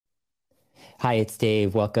Hi, it's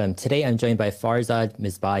Dave. Welcome. Today I'm joined by Farzad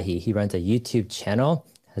Misbahi. He runs a YouTube channel.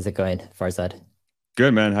 How's it going, Farzad?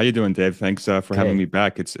 Good, man. How you doing, Dave? Thanks for having Good. me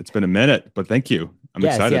back. It's been a minute, but thank you. I'm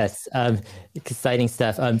Yes, excited. yes. Exciting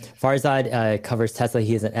stuff. Farzad covers Tesla.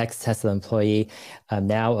 He is an ex-Tesla employee,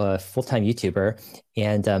 now a full-time YouTuber,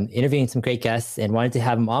 and interviewing some great guests and wanted to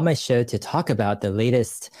have him on my show to talk about the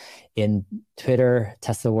latest in Twitter,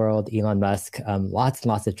 Tesla world, Elon Musk, lots and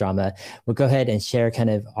lots of drama. We'll go ahead and share kind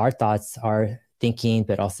of our thoughts, our thinking,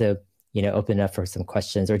 but also, open up for some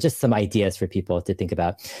questions or just some ideas for people to think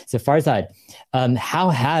about. So Farzad, how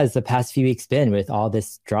has the past few weeks been with all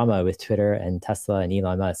this drama with Twitter and Tesla and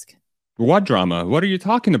Elon Musk? What drama? What are you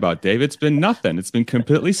talking about, Dave? It's been nothing. It's been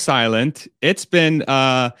completely silent. It's been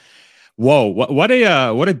whoa, what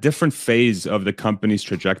a different phase of the company's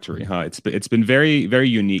trajectory, huh? It's been very, very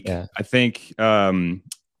unique. Yeah, I think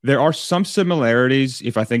there are some similarities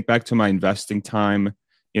if I think back to my investing time.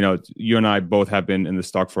 You and I both have been in the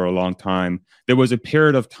stock for a long time. There was a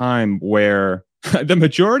period of time where the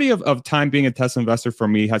majority of time being a Tesla investor for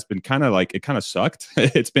me has been kind of like it kind of sucked.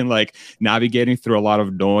 It's been like navigating through a lot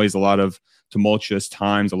of noise, a lot of tumultuous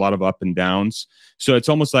times, a lot of up and downs. So it's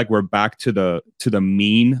almost like we're back to the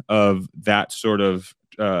mean of that sort of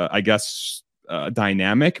I guess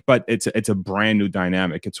dynamic, but it's a brand new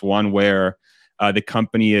dynamic. It's one where the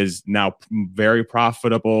company is now very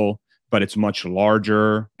profitable, but it's much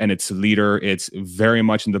larger and its leader. It's very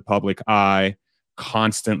much in the public eye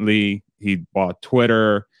constantly. He bought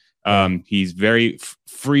Twitter. yeah, He's very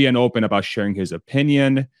free and open about sharing his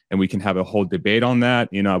opinion, and we can have a whole debate on that.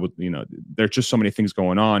 There's just so many things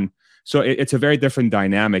going on. So it's a very different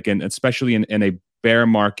dynamic, and especially in a bear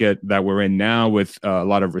market that we're in now, with a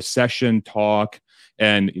lot of recession talk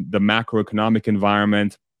and the macroeconomic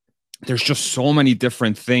environment. There's just so many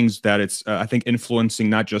different things that it's I think influencing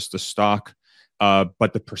not just the stock,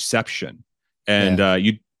 but the perception. And yeah.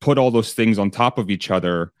 you put all those things on top of each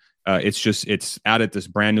other. It's added this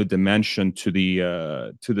brand new dimension to the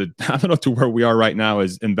I don't know, to where we are right now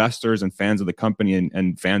as investors and fans of the company,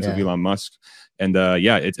 and fans of Yeah. Elon Musk. And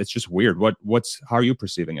yeah, it's just weird. What's how are you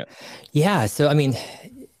perceiving it? Yeah. So, I mean,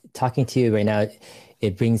 talking to you right now,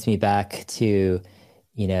 it brings me back to,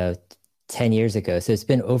 you know, 10 years ago. So it's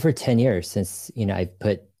been over 10 years since, I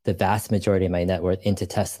put the vast majority of my net worth into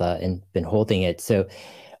Tesla and been holding it. So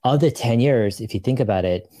of the 10 years, if you think about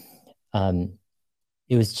it, um,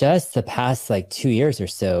 it was just the past like 2 years or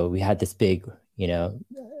so, we had this big,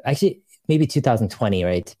 actually maybe 2020,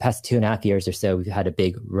 right? Past 2.5 years or so, we've had a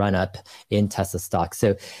big run up in Tesla stock.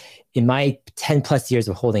 So in my 10 plus years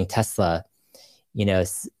of holding Tesla,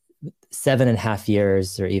 7.5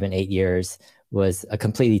 years or even 8 years was a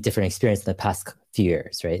completely different experience in the past few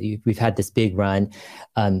years, right? We've had this big run.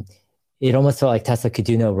 Um, it almost felt like Tesla could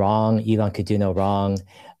do no wrong. Elon could do no wrong.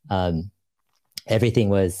 Um, Everything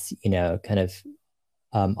was, kind of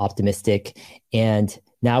optimistic. And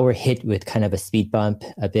now we're hit with kind of a speed bump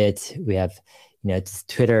a bit. We have, this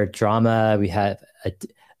Twitter drama. We have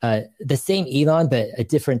the same Elon, but a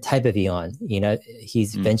different type of Elon.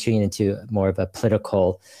 He's Mm. venturing into more of a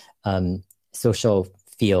political, social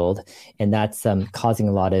field, and that's causing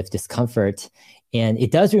a lot of discomfort. And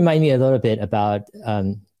it does remind me a little bit about,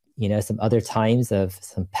 some other times of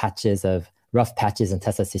some patches of rough patches in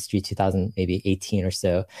Tesla's history, 2000, maybe 18 or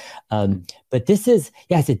so. But this is,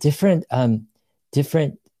 yeah, it's a different, I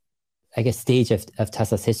guess, stage of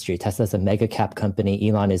Tesla's history. Tesla's a mega cap company.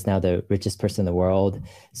 Elon is now the richest person in the world.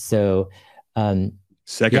 So,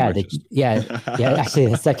 Second yeah, richest. yeah, actually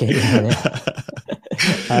the second. Yeah.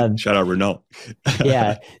 Shout out Renault.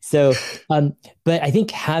 Yeah. So, but I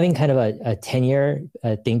think having kind of a 10-year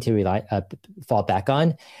thing to fall back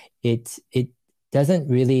on, it doesn't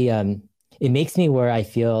really, it makes me where I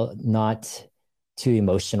feel not too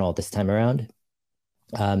emotional this time around.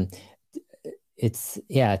 Um, it's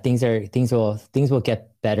yeah, things will get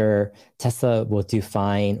better. Tesla will do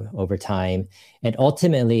fine over time, and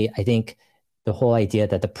ultimately, I think the whole idea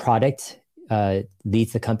that the product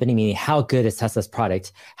leads the company, meaning how good is Tesla's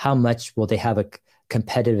product, how much will they have a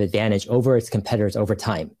competitive advantage over its competitors over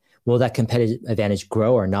time? Will that competitive advantage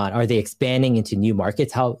grow or not? Are they expanding into new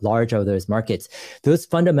markets? How large are those markets? Those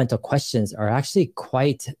fundamental questions are actually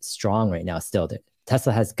quite strong right now still.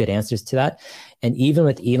 Tesla has good answers to that. And even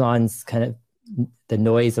with Elon's kind of the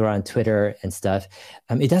noise around Twitter and stuff,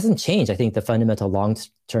 it doesn't change, I think, the fundamental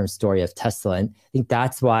long-term story of Tesla. And I think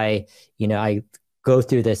that's why, I go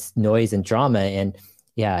through this noise and drama. And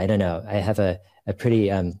yeah, I don't know. I have a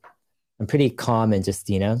pretty, I'm pretty calm and just,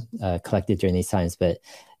 collected during these times. But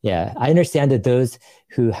yeah, I understand that those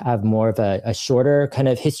who have more of a shorter kind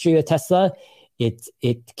of history with Tesla, it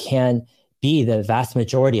can be the vast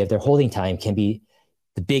majority of their holding time can be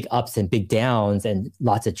the big ups and big downs and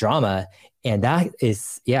lots of drama. And that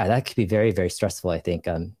is, yeah, that could be very, very stressful, I think.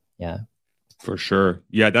 Yeah. For sure.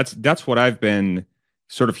 Yeah, that's what I've been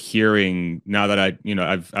sort of hearing now that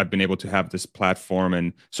I've been able to have this platform,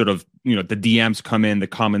 and sort of, the DMs come in, the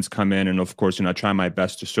comments come in, and of course, I try my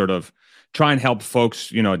best to sort of try and help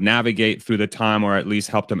folks, navigate through the time, or at least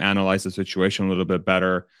help them analyze the situation a little bit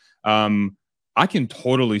better. I can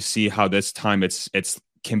totally see how this time it's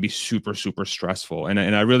can be super, super stressful. And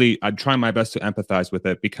I try my best to empathize with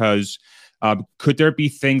it, because could there be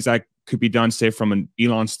things that could be done, say, from an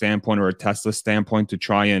Elon standpoint or a Tesla standpoint, to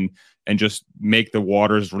try and just make the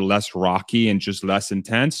waters less rocky and just less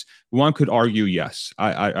intense? One could argue, yes,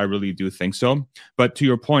 I really do think so. But to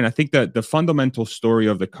your point, I think that the fundamental story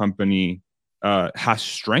of the company has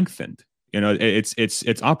strengthened.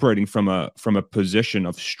 It's operating from a position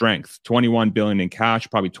of strength. 21 billion in cash,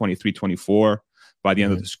 probably 23, 24 by the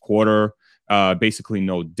end of this quarter. Basically,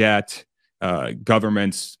 no debt.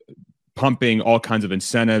 Governments pumping all kinds of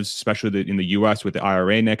incentives, especially in the U.S. with the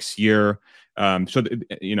IRA next year. And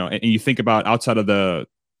you think about, outside of the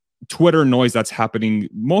Twitter noise that's happening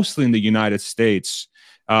mostly in the United States,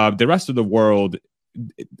 the rest of the world,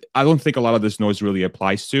 I don't think a lot of this noise really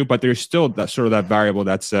applies to, but there's still that sort of that variable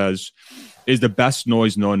that says, is the best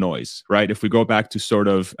noise no noise, right? If we go back to sort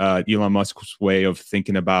of Elon Musk's way of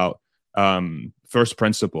thinking about first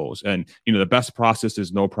principles, and the best process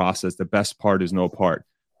is no process, the best part is no part,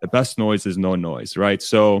 the best noise is no noise, right?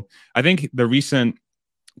 So I think the recent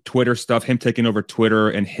Twitter stuff, him taking over Twitter,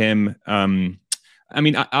 and him,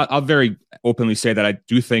 I'll very openly say that I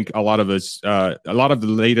do think a lot of the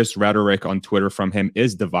latest rhetoric on Twitter from him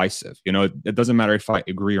is divisive. It doesn't matter if I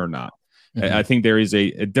agree or not. Mm-hmm. I think there is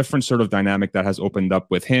a different sort of dynamic that has opened up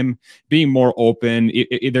with him being more open,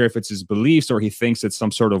 either if it's his beliefs or he thinks it's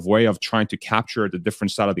some sort of way of trying to capture the different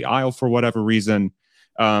side of the aisle for whatever reason.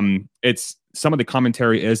 It's some of the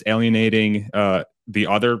commentary is alienating the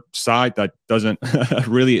other side that doesn't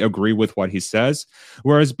really agree with what he says.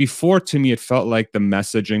 Whereas before, to me, it felt like the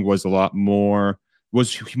messaging was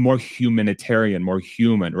more humanitarian, more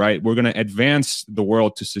human, right? We're going to advance the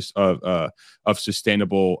world of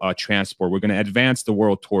sustainable transport. We're going to advance the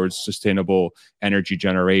world towards sustainable energy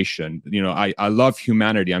generation. I love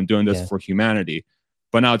humanity. I'm doing this for humanity.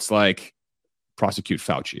 But now it's like, prosecute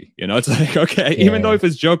Fauci. It's like, okay, even though if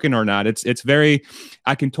it's joking or not, it's very,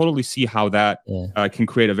 I can totally see how that can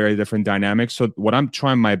create a very different dynamic. So what I'm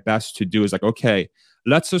trying my best to do is like, okay,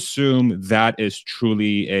 let's assume that is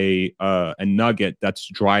truly a nugget that's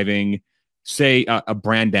driving, say, a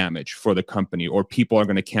brand damage for the company, or people are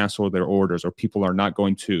going to cancel their orders, or people are not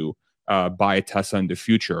going to buy a Tesla in the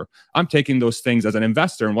future. I'm taking those things as an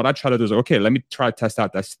investor, and what I try to do is, okay, let me try to test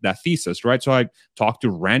out that thesis, right? So I talk to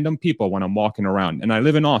random people when I'm walking around, and I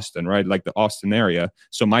live in Austin, right, like the Austin area.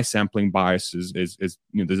 So my sampling bias is there's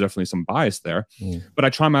definitely some bias there, but I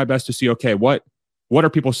try my best to see, okay, what are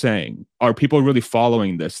people saying? Are people really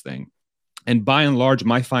following this thing? And by and large,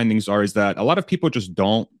 my findings is that a lot of people just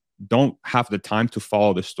don't have the time to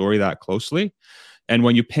follow the story that closely. And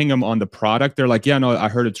when you ping them on the product, they're like, yeah, no, I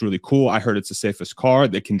heard it's really cool. I heard it's the safest car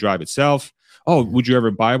that can drive itself. Oh, would you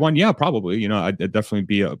ever buy one? Yeah, probably. I'd definitely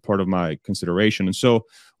be a part of my consideration. And so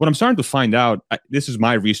what I'm starting to find out, this is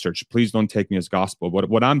my research. Please don't take me as gospel. But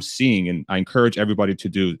what I'm seeing, and I encourage everybody to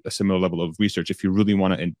do a similar level of research if you really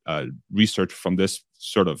want to research from this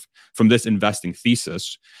investing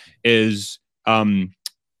thesis, is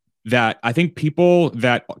that I think people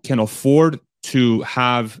that can afford to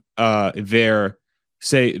have how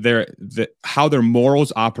their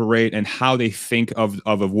morals operate and how they think of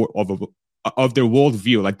their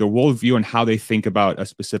worldview, like their worldview and how they think about a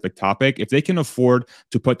specific topic, if they can afford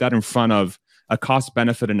to put that in front of a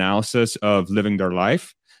cost-benefit analysis of living their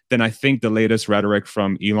life, then I think the latest rhetoric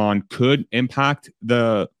from Elon could impact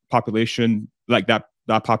the population, like that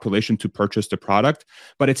population to purchase the product.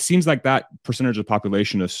 But it seems like that percentage of the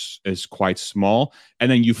population is quite small. And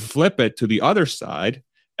then you flip it to the other side,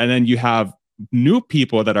 and then you have new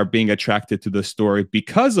people that are being attracted to the story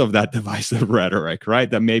because of that divisive rhetoric,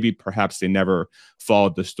 right? That maybe perhaps they never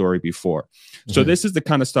followed the story before. Mm-hmm. So this is the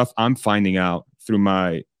kind of stuff I'm finding out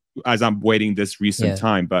as I'm waiting this recent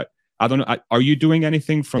time. But I don't know, are you doing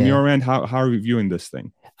anything from your end? How are you viewing this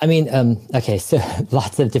thing? I mean, okay, so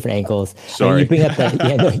lots of different angles. Sorry. You bring up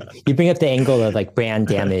you bring up the angle of like brand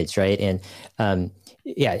damage, right? And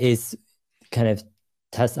is kind of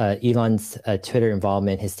Elon's Twitter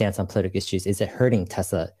involvement, his stance on political issues, is it hurting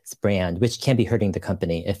Tesla's brand, which can be hurting the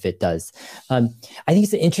company if it does? I think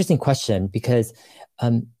it's an interesting question because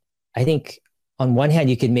I think on one hand,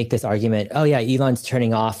 you could make this argument, oh yeah, Elon's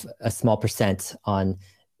turning off a small percent on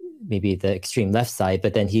maybe the extreme left side,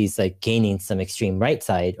 but then he's like gaining some extreme right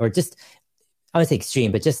side, or just, I would say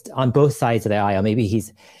extreme, but just on both sides of the aisle. Maybe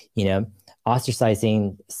he's, you know,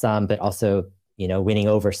 ostracizing some, but also, you know, winning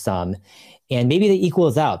over some. And maybe that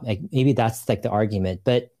equals out. Like maybe that's like the argument.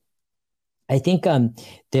 But I think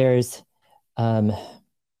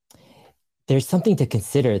there's something to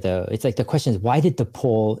consider, though. It's like the question is, why did the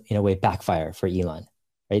poll, in a way, backfire for Elon,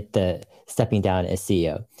 right? The stepping down as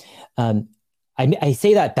CEO. I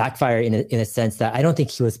say that backfire in a sense that I don't think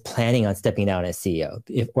he was planning on stepping down as CEO,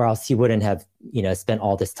 or else he wouldn't have, you know, spent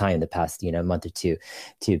all this time the past, you know, month or two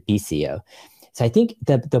to be CEO. So I think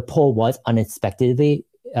the poll was unexpectedly,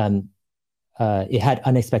 it had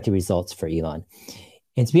unexpected results for Elon.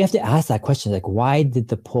 And so we have to ask that question, like, why did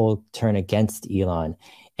the poll turn against Elon?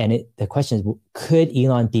 And the question is, could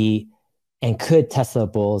Elon be, and could Tesla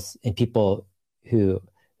bulls and people who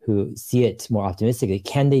see it more optimistically,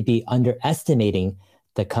 can they be underestimating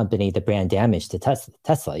the company, the brand damage to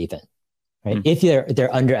Tesla even, right? If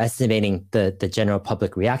they're underestimating the general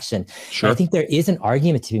public reaction. Sure. I think there is an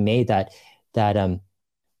argument to be made that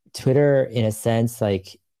Twitter, in a sense,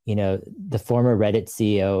 like, you know, the former Reddit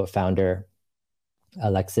CEO, founder,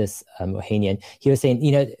 Alexis Ohanian, he was saying,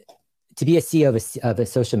 you know, to be a CEO of a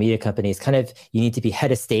social media company is kind of, you need to be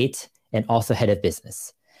head of state and also head of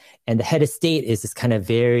business. And the head of state is this kind of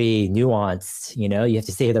very nuanced, you know, you have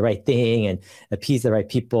to say the right thing and appease the right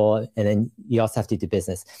people. And then you also have to do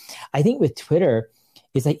business. I think with Twitter,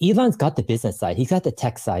 it's like Elon's got the business side. He's got the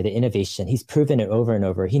tech side, the innovation. He's proven it over and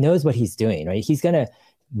over. He knows what he's doing, right? He's going to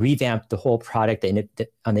revamp the whole product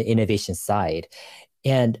on the innovation side.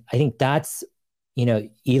 And I think that's, you know,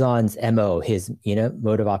 Elon's MO, his, you know,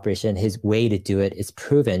 mode of operation, his way to do it is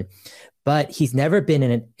proven. But he's never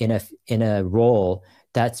been in a role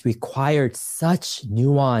that's required such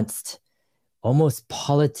nuanced, almost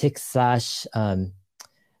politics slash,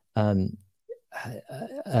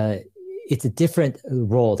 it's a different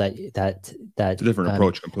role it's a different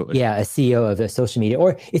approach completely. Yeah, a CEO of a social media,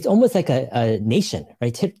 or it's almost like a nation,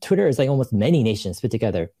 right? Twitter is like almost many nations put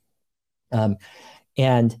together.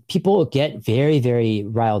 And people get very, very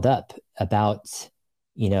riled up about,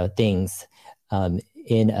 you know, things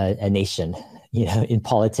in a nation, you know, in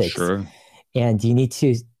politics. Sure. And you need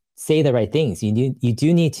to say the right things. You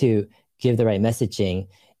do need to give the right messaging.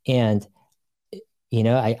 And, you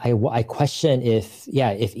know, I question if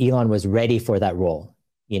Elon was ready for that role,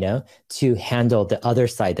 you know, to handle the other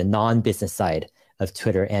side, the non-business side of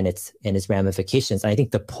Twitter and its ramifications. And I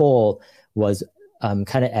think the poll was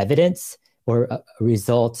kind of evidence or a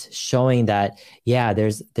result showing that, yeah, there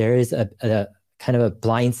is a kind of a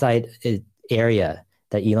blindside area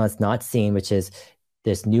that Elon's not seeing, which is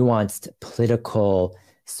this nuanced political,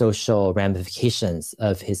 social ramifications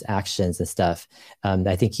of his actions and stuff.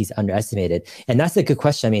 I think he's underestimated. And that's a good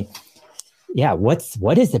question. I mean, yeah,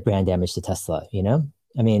 what is the brand damage to Tesla? You know,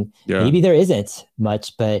 I mean, maybe there isn't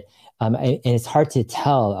much, but and it's hard to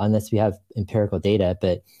tell unless we have empirical data.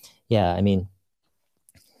 But yeah, I mean,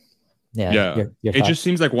 your it just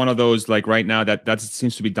seems like one of those, like right now that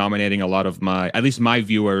seems to be dominating a lot of at least my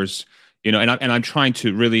viewers, you know, and I'm trying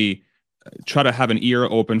to really try to have an ear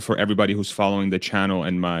open for everybody who's following the channel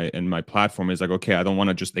and my platform. Is like, okay, I don't want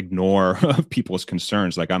to just ignore people's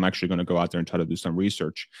concerns. Like, I'm actually going to go out there and try to do some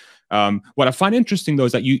research. What I find interesting though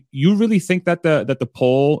is that you really think that the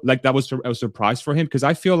poll, like, that was a surprise for him, because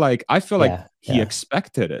I feel like he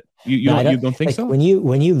expected it. You don't think like, so? When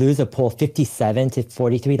you lose a poll 57 to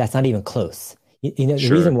 43, that's not even close. You know,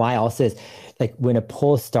 the reason why also is, like, when a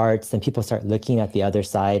poll starts, then people start looking at the other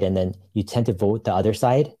side, and then you tend to vote the other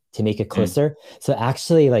side to make it closer. So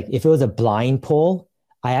actually, like, if it was a blind poll,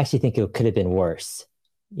 I actually think it could have been worse.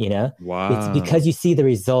 You know, it's because you see the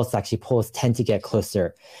results. Actually, polls tend to get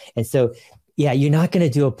closer, and so yeah, you're not going to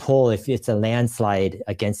do a poll if it's a landslide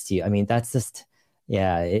against you. I mean, that's just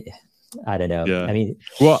I don't know. Yeah. I mean,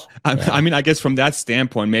 well, I mean, I guess from that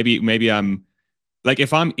standpoint, maybe I'm. Like,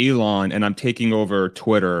 if I'm Elon and I'm taking over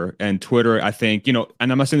Twitter, and Twitter, I think, you know,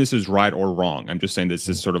 and I'm not saying this is right or wrong. I'm just saying this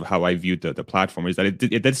is sort of how I viewed the platform, is that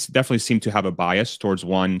it does definitely seem to have a bias towards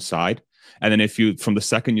one side. And then from the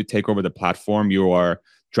second you take over the platform, you are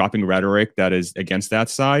dropping rhetoric that is against that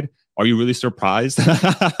side. Are you really surprised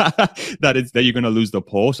that you're going to lose the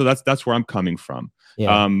poll? So that's where I'm coming from.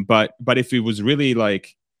 Yeah. But if it was really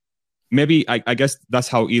like, maybe I guess that's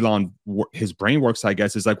how Elon, his brain works, I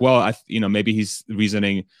guess, is like, well, maybe he's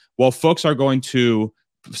reasoning, well, folks are going to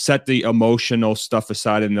set the emotional stuff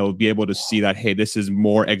aside, and they'll be able to see that, hey, this is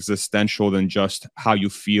more existential than just how you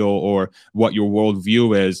feel or what your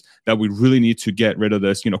worldview is, that we really need to get rid of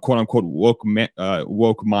this, quote unquote,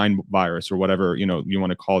 woke mind virus, or whatever, you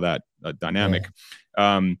want to call that dynamic.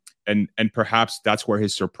 And perhaps that's where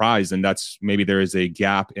his surprise, and that's maybe there is a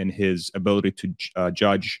gap in his ability to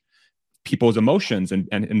judge people's emotions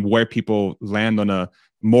and where people land on a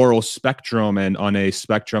moral spectrum and on a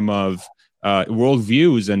spectrum of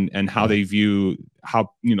worldviews and how they view how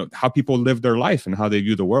people live their life and how they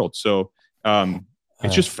view the world. So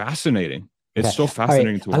it's just fascinating. It's so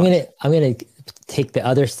fascinating to watch. I'm gonna take the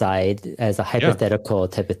other side as a hypothetical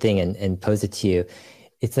type of thing and pose it to you.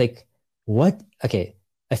 It's like, what? Okay,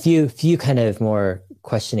 a few kind of more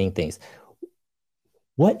questioning things.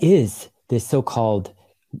 What is this so-called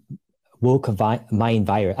woke mind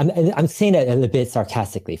virus? I'm saying that a little bit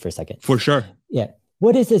sarcastically for a second. For sure. Yeah.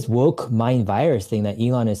 What is this woke mind virus thing that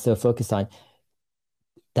Elon is so focused on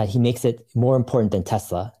that he makes it more important than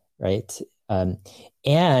Tesla, right?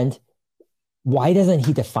 And why doesn't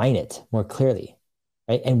he define it more clearly,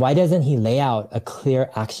 right? And why doesn't he lay out a clear,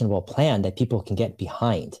 actionable plan that people can get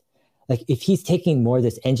behind? Like, if he's taking more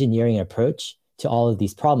this engineering approach to all of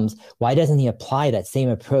these problems, why doesn't he apply that same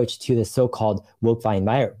approach to the so-called woke mind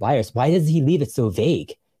virus? Why does he leave it so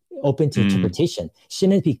vague, open to interpretation?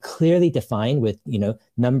 Shouldn't it be clearly defined with,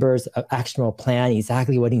 numbers, an actionable plan,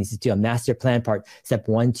 exactly what he needs to do, a master plan, step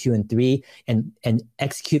 1, 2, and 3, and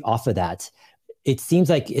execute off of that? It seems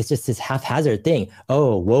like it's just this haphazard thing.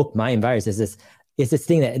 Oh, woke mind virus is this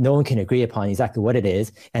thing that no one can agree upon exactly what it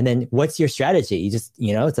is. And then what's your strategy? You just,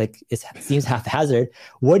 it's like, it seems haphazard.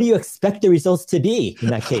 What do you expect the results to be in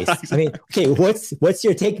that case? I mean, okay, what's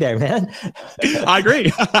your take there, man? I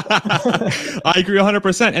agree. I agree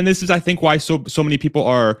 100%. And this is, I think, why so many people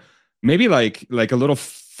are maybe like a little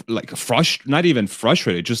not even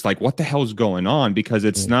frustrated, just like, what the hell is going on? Because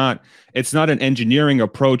it's not an engineering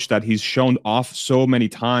approach that he's shown off so many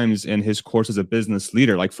times in his course as a business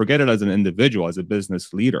leader. Like, forget it as an individual, as a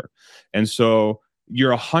business leader. And so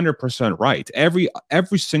you're 100% right. Every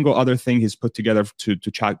single other thing he's put together to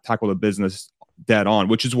tackle the business dead on,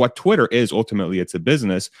 which is what Twitter is. Ultimately, it's a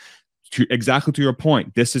business. Exactly to your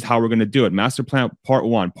point, this is how we're going to do it. Master plan part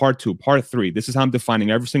 1, part 2, part 3. This is how I'm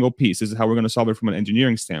defining every single piece. This is how we're going to solve it from an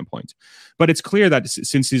engineering standpoint. But it's clear that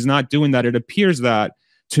since he's not doing that, it appears that,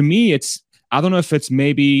 to me, I don't know if it's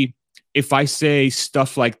maybe, if I say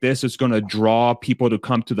stuff like this, it's going to draw people to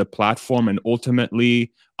come to the platform. And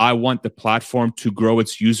ultimately, I want the platform to grow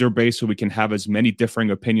its user base so we can have as many differing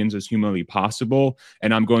opinions as humanly possible.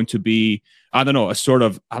 And I'm going to be, I don't know, a sort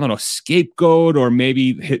of, scapegoat, or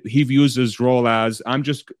maybe he views his role as, I'm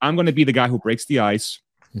going to be the guy who breaks the ice.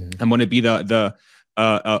 I'm going to be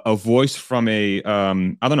a voice from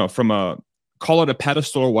call it a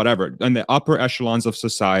pedestal or whatever, in the upper echelons of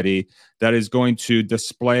society, that is going to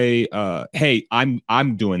display, hey,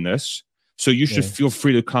 I'm doing this, so you should feel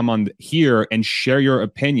free to come on here and share your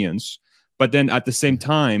opinions. But then at the same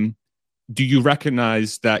time, do you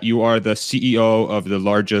recognize that you are the CEO of the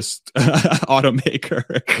largest automaker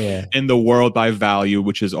in the world by value,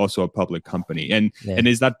 which is also a public company? And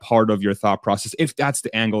is that part of your thought process, if that's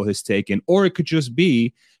the angle he's taken? Or it could just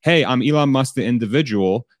be, hey, I'm Elon Musk, the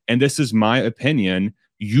individual, and this is my opinion.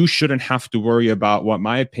 You shouldn't have to worry about what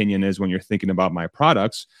my opinion is when you're thinking about my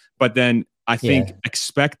products. But then I think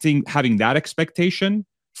having that expectation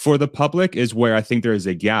for the public is where I think there is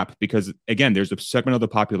a gap, because, again, there's a segment of the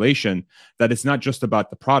population that it's not just about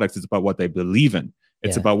the products, it's about what they believe in.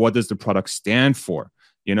 It's about what does the product stand for.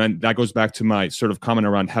 And that goes back to my sort of comment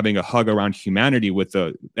around having a hug around humanity with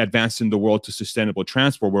the advancing the world to sustainable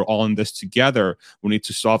transport. We're all in this together. We need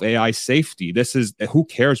to solve AI safety. This is, who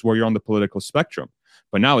cares where you're on the political spectrum?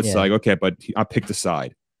 But now it's like, okay, but I picked a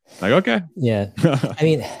side. Like, okay. Yeah. I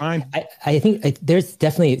mean, fine. I think there's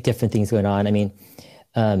definitely different things going on. I mean,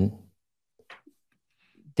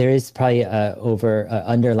 there is probably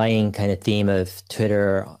underlying kind of theme of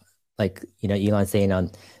Twitter, like, Elon saying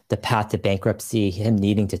on the path to bankruptcy, him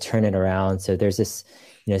needing to turn it around. So there's this,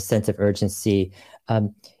 sense of urgency. I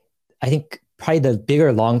think probably the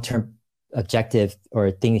bigger long-term objective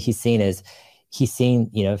or thing he's seeing is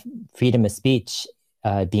freedom of speech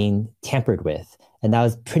being tampered with. And that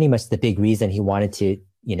was pretty much the big reason he wanted to,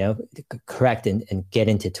 correct and get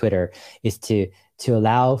into Twitter, is to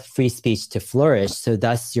allow free speech to flourish. So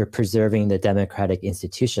thus you're preserving the democratic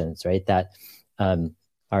institutions, right, that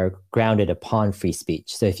are grounded upon free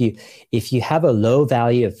speech. So if you have a low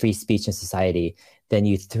value of free speech in society, then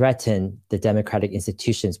you threaten the democratic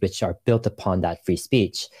institutions which are built upon that free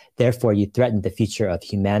speech. Therefore, you threaten the future of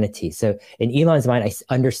humanity. So in Elon's mind, I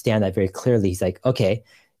understand that very clearly. He's like, okay,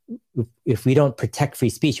 if we don't protect free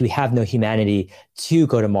speech, we have no humanity to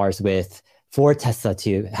go to Mars with, for Tesla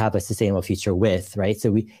to have a sustainable future with, right?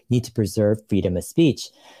 So we need to preserve freedom of speech.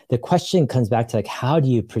 The question comes back to like, how do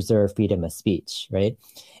you preserve freedom of speech, right?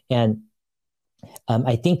 And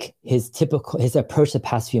I think his approach the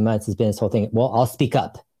past few months has been this whole thing. Well, I'll speak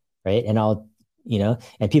up, right? And I'll,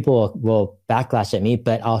 and people will backlash at me,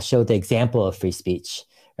 but I'll show the example of free speech,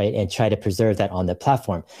 right? And try to preserve that on the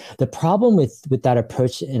platform. The problem with that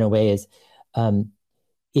approach in a way is,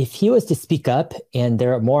 if he was to speak up and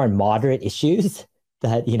there are more moderate issues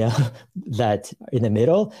that, that in the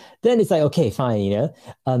middle, then it's like, okay, fine,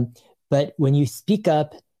 but when you speak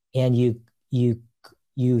up and you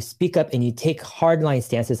speak up and you take hardline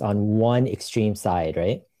stances on one extreme side,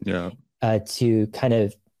 right? Yeah. To kind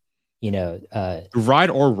of, right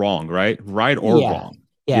or wrong, right? Right or wrong.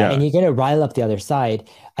 Yeah. And you're going to rile up the other side.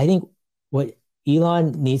 I think what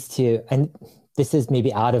Elon needs to, and this is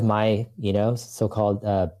maybe out of my, so-called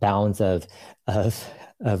bounds of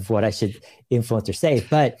what I should influence or say,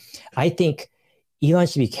 but I think Elon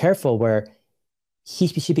should be careful where he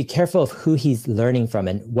should be careful of who he's learning from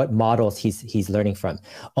and what models he's learning from.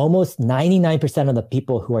 Almost 99% of the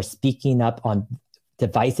people who are speaking up on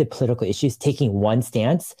divisive political issues, taking one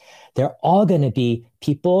stance, they're all going to be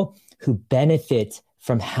people who benefit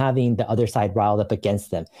from having the other side riled up against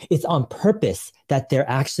them. It's on purpose that they're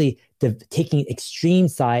actually taking extreme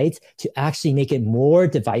sides to actually make it more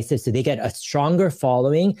divisive, so they get a stronger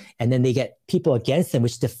following, and then they get people against them,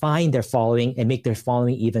 which define their following and make their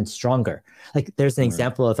following even stronger. Like there's an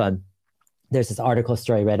example of there's this article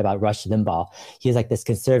story I read about Rush Limbaugh. He was like this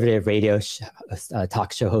conservative radio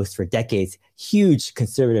talk show host for decades, huge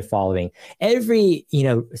conservative following. Every,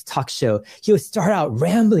 talk show, he would start out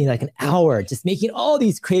rambling like an hour, just making all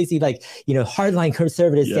these crazy, like, hardline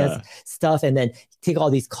conservative stuff, and then take all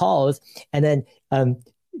these calls. And then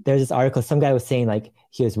there's this article, some guy was saying like,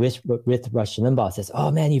 he was with Rush Limbaugh, says,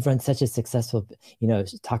 "Oh man, you've run such a successful,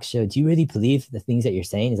 talk show. Do you really believe the things that you're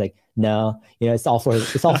saying?" He's like, "No, it's all for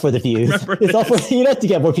the views. It's all for to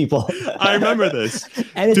get more people." I remember this,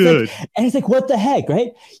 and it's like, what the heck,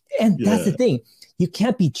 right? And that's the thing. You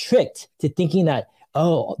can't be tricked to thinking that,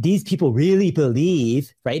 oh, these people really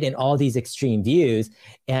believe, right, in all these extreme views.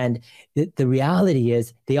 And the reality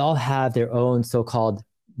is, they all have their own so-called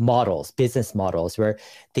models, business models, where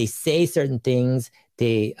they say certain things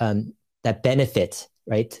that benefit,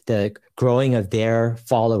 right, the growing of their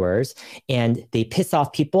followers, and they piss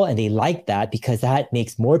off people, and they like that because that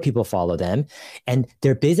makes more people follow them. And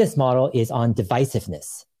their business model is on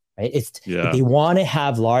divisiveness, right? They want to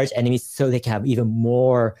have large enemies so they can have even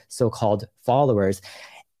more so-called followers.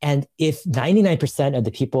 And if 99% of the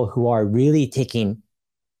people who are really taking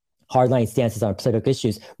hardline stances on political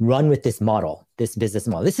issues run with this model, this business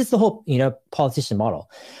model, this is the whole, politician model,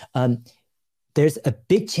 there's a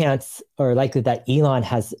big chance or likely that Elon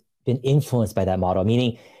has been influenced by that model,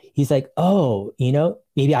 meaning he's like, oh,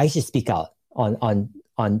 maybe I should speak out on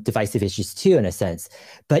divisive issues too, in a sense.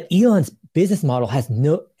 But Elon's business model has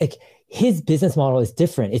his business model is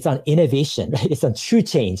different. It's on innovation, right? It's on true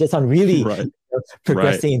change. It's on really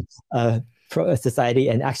progressing society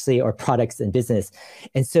and actually our products and business.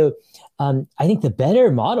 And so I think the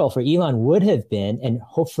better model for Elon would have been, and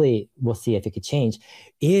hopefully we'll see if it could change,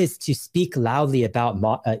 is to speak loudly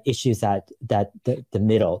about issues that the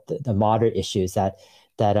middle, the moderate issues that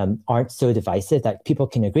aren't so divisive, that people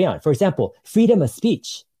can agree on. For example, freedom of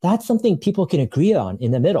speech. That's something people can agree on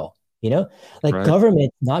in the middle.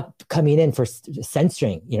 Government not coming in for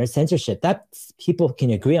censoring, censorship, that people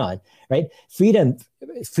can agree on, right? Freedoms,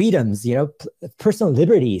 personal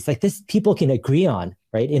liberties, like this, people can agree on,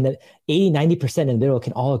 right? In the 80-90% in the middle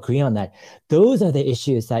can all agree on that. Those are the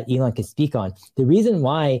issues that Elon can speak on. The reason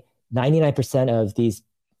why 99% of these,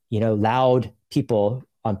 loud people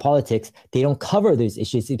on politics, they don't cover those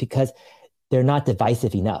issues is because they're not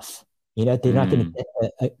divisive enough. They're not going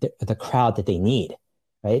to get the crowd that they need.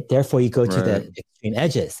 Right. Therefore, you go to the extreme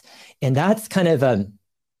edges. And that's kind of,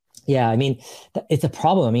 it's a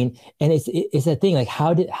problem. And it's a thing, like,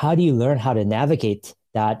 how do you learn how to navigate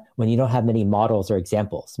that when you don't have many models or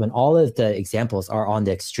examples, when all of the examples are on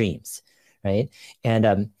the extremes. Right.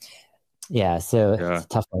 And it's a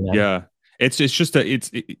tough one. Man. Yeah. It's just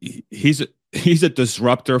he's a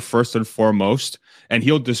disruptor first and foremost, and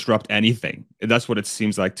he'll disrupt anything. That's what it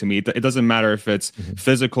seems like to me. It doesn't matter if it's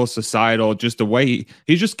physical, societal, just the way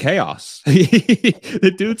he's just chaos.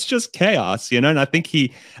 The dude's just chaos, And I think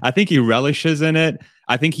he relishes in it.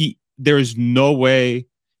 I think there is no way,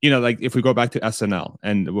 like if we go back to SNL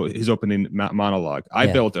and his opening monologue, I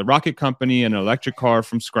built a rocket company and an electric car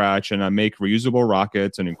from scratch, and I make reusable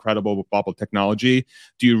rockets and incredible bubble technology.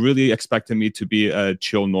 Do you really expect me to be a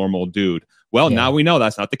chill, normal dude? Well, now we know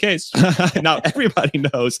that's not the case. Now everybody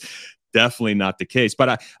knows definitely not the case.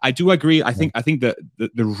 But I do agree. I think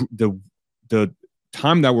the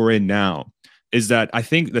time that we're in now is that I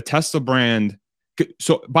think the Tesla brand.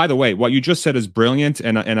 So, by the way, what you just said is brilliant,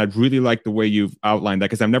 and I really like the way you've outlined that,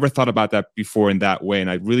 because I've never thought about that before in that way, and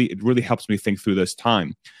it really helps me think through this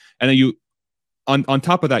time. And then you, on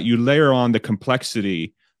top of that, you layer on the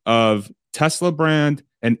complexity of Tesla brand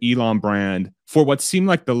and Elon brand for what seemed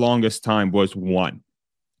like the longest time was one.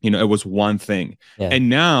 It was one thing. Yeah. And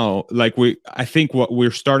now, I think what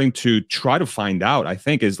we're starting to try to find out, I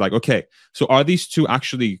think, is like, okay, so are these two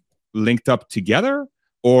actually linked up together?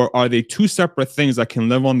 Or are they two separate things that can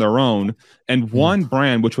live on their own? And one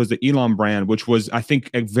brand, which was the Elon brand, which was, I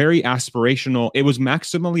think, a very aspirational, it was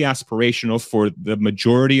maximally aspirational for the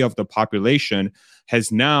majority of the population,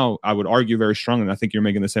 has now, I would argue very strongly, and I think you're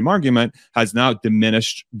making the same argument, has now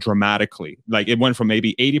diminished dramatically. Like it went from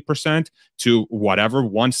maybe 80% to whatever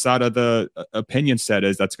one side of the opinion set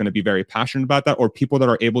is that's going to be very passionate about that, or people that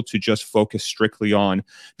are able to just focus strictly on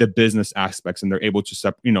the business aspects, and they're able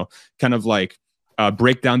to, kind of like,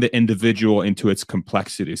 break down the individual into its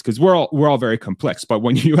complexities, because we're all very complex. But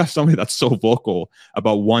when you have somebody that's so vocal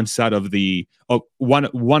about one side of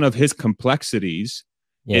one of his complexities,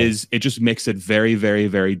 is it just makes it very, very,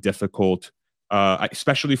 very difficult,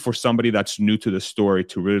 especially for somebody that's new to the story,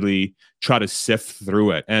 to really try to sift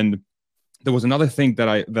through it. And there was another thing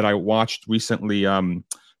that I watched recently.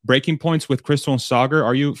 Breaking Points with Crystal and Sagar.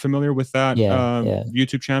 Are you familiar with that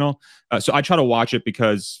YouTube channel? So I try to watch it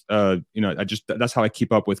because that's how I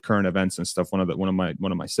keep up with current events and stuff. One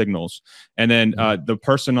of my signals. And then the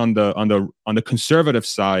person on the conservative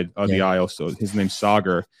side of the aisle, so his name's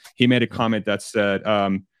Sagar, he made a comment that said,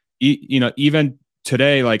 even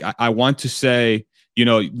today, like I want to say,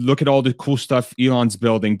 look at all the cool stuff Elon's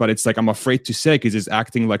building, but it's like, I'm afraid to say, because he's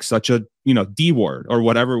acting like such a, D word, or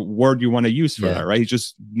whatever word you want to use for that, right? He's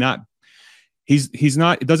just not, he's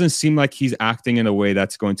not, it doesn't seem like he's acting in a way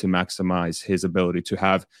that's going to maximize his ability to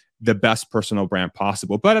have the best personal brand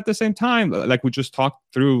possible. But at the same time, like we just talked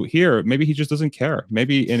through here, maybe he just doesn't care.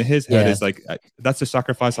 Maybe in his head is like, that's the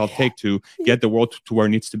sacrifice I'll take to get the world to where it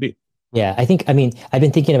needs to be. Yeah, I mean, I've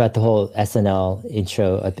been thinking about the whole SNL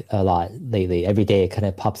intro a lot lately. Every day it kind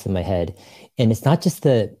of pops in my head. And it's not just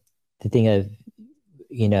the thing of,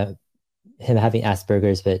 him having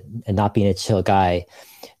Asperger's, and not being a chill guy.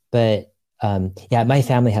 But my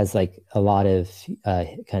family has like a lot of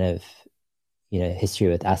kind of, history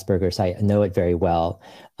with Asperger's. So I know it very well.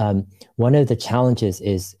 One of the challenges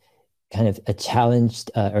is kind of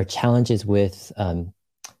challenges with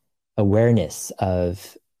awareness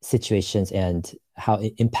of situations and how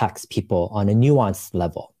it impacts people on a nuanced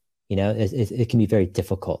level. It can be very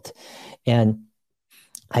difficult. And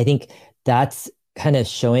I think that's kind of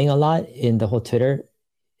showing a lot in the whole Twitter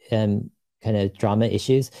kind of drama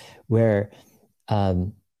issues, where,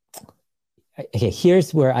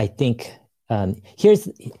 here's where I think,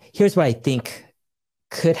 here's what I think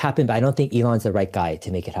could happen, but I don't think Elon's the right guy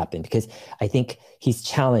to make it happen, because I think he's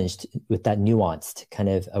challenged with that nuanced kind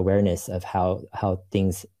of awareness of how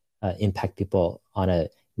things impact people on a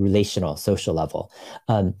relational, social level.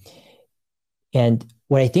 And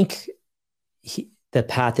what I think the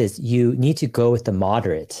path is, you need to go with the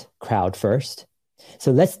moderate crowd first.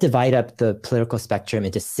 So let's divide up the political spectrum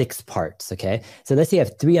into 6 parts, okay? So let's say you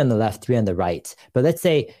have 3 on the left, 3 on the right, but let's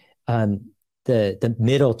say the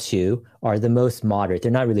middle 2 are the most moderate.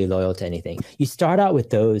 They're not really loyal to anything. You start out with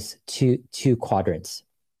those two quadrants,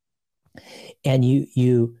 and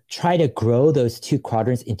you try to grow those 2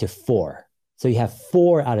 quadrants into 4. So you have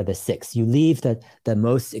 4 out of the 6. You leave the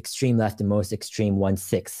most extreme left and most extreme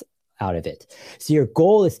 1/6 out of it. So your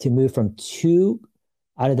goal is to move from 2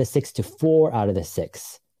 out of the 6 to 4 out of the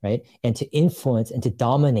 6, right? And to influence and to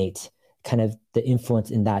dominate kind of the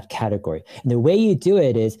influence in that category. And the way you do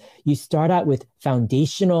it is you start out with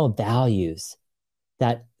foundational values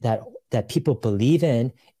that people believe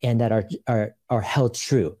in and that are held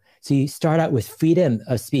true. So you start out with freedom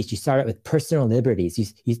of speech. You start out with personal liberties.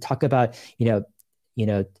 You talk about,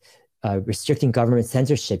 restricting government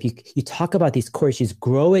censorship. You talk about these core issues,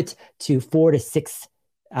 grow it to 4 to 6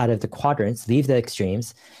 out of the quadrants, leave the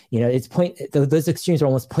extremes. Those extremes are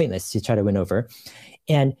almost pointless to try to win over.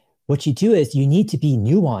 And what you do is you need to be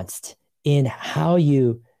nuanced in how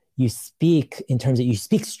you speak, in terms of you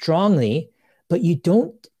speak strongly, but you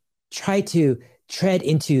don't try to tread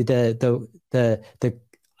into the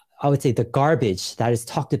I would say the garbage that is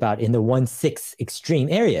talked about in the 1/6 extreme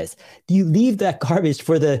areas. Do you leave that garbage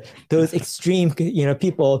for those extreme,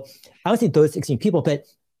 people? I don't say those extreme people, but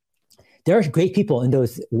there are great people in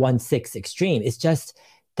those 1/6 extreme. It's just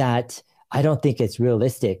that I don't think it's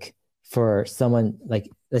realistic for someone like,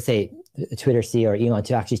 let's say, Twitter CEO or Elon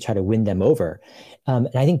to actually try to win them over. And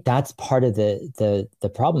I think that's part of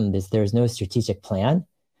the problem is there's no strategic plan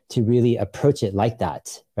to really approach it like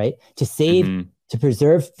that, right? To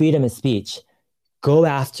preserve freedom of speech, go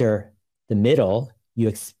after the middle, you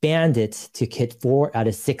expand it to hit 4 out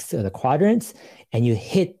of 6 of the quadrants, and you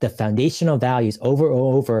hit the foundational values over and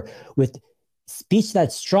over with speech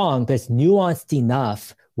that's strong, but it's nuanced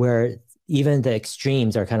enough where even the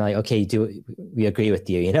extremes are kind of like, okay, we agree with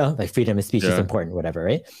you, like freedom of speech is important, whatever,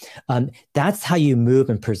 right? That's how you move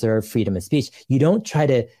and preserve freedom of speech. You don't try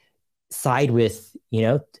to side with,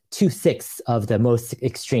 2/6 of the most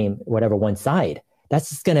extreme, whatever one side. That's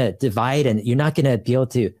just going to divide, and you're not going to be able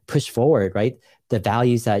to push forward, right? The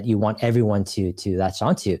values that you want everyone to latch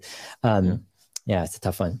onto. Yeah, it's a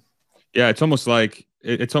tough one. Yeah, it's almost like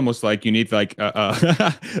you need like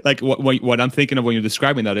like what I'm thinking of when you're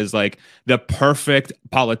describing that is like the perfect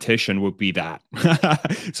politician would be that.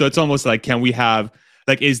 So it's almost like, can we have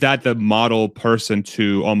like, is that the model person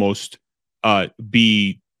to almost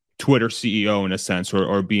be Twitter CEO in a sense,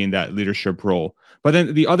 or be in that leadership role? But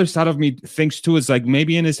then the other side of me thinks too is like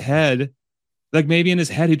maybe in his head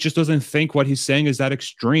he just doesn't think what he's saying is that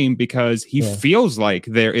extreme because he feels like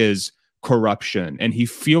there is corruption, and he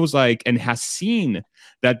feels like and has seen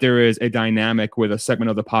that there is a dynamic with a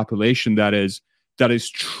segment of the population that is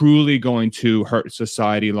truly going to hurt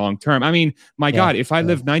society long term. I mean, my God, if I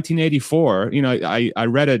lived 1984, I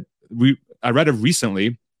read it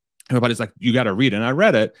recently. Everybody's like, you got to read it. And I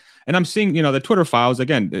read it, and I'm seeing, the Twitter files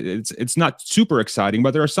again. It's not super exciting,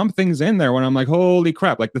 but there are some things in there when I'm like, holy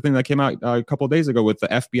crap! Like the thing that came out a couple of days ago with the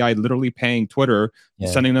FBI literally paying Twitter,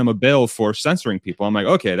 sending them a bill for censoring people. I'm like,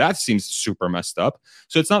 okay, that seems super messed up.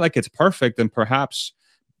 So it's not like it's perfect, and perhaps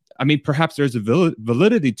there's a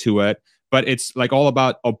validity to it, but it's like all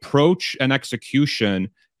about approach and execution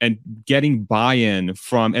and getting buy-in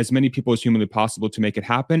from as many people as humanly possible to make it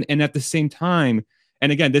happen. And at the same time,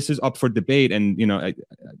 and again, this is up for debate, and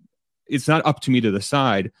it's not up to me to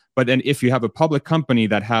decide. But then, if you have a public company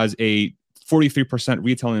that has a 43%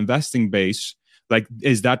 retail investing base, like,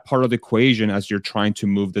 is that part of the equation as you're trying to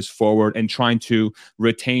move this forward and trying to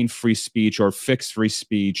retain free speech or fix free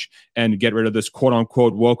speech and get rid of this quote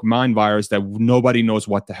unquote woke mind virus that nobody knows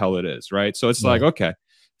what the hell it is, right? So it's like, okay,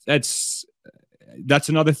 that's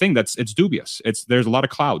another thing it's dubious. There's a lot of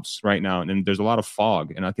clouds right now, and there's a lot of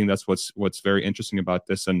fog, and I think that's what's very interesting about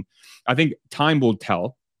this. And I think time will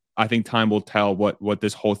tell. What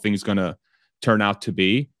this whole thing is going to turn out to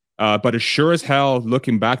be. But as sure as hell,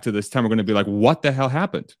 looking back to this time, we're going to be like, what the hell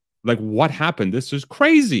happened? Like, what happened? This is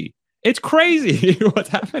crazy. It's crazy what's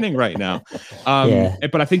happening right now.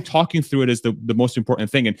 But I think talking through it is the most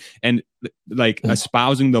important thing. And like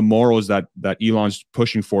espousing the morals that Elon's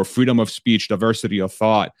pushing for, freedom of speech, diversity of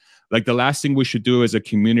thought. Like the last thing we should do as a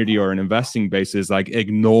community or an investing base is like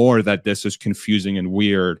ignore that this is confusing and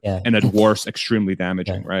weird and at worst, extremely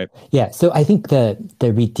damaging, right? Yeah. So I think the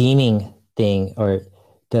redeeming thing, or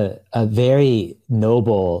a very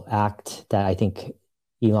noble act that I think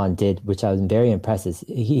Elon did, which I was very impressed, is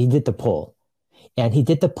he did the poll. And he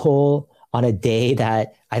did the poll on a day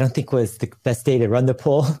that I don't think was the best day to run the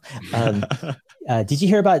poll. Did you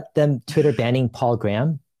hear about them Twitter banning Paul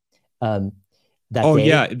Graham that day?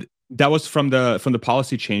 Yeah. That was from the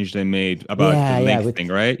policy change they made about the link thing,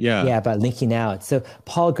 right? Yeah, about linking out. So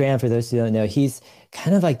Paul Graham, for those who don't know, he's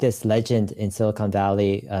kind of like this legend in Silicon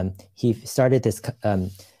Valley. He started this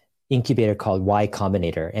incubator called Y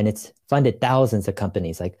Combinator, and it's funded thousands of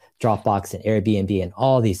companies like Dropbox and Airbnb and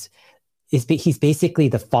all these. He's basically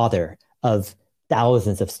the father of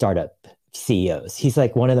thousands of startup CEOs. He's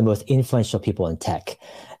like one of the most influential people in tech.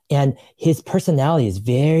 And his personality is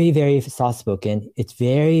very, very soft-spoken. It's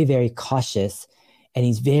very, very cautious. And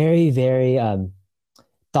he's very, very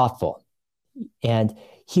thoughtful. And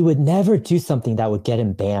he would never do something that would get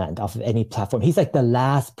him banned off of any platform. He's like the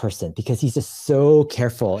last person because he's just so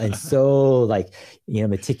careful and so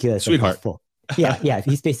meticulous. Sweetheart. Yeah.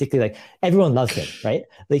 He's basically like, everyone loves him, right?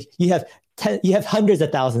 Like you have hundreds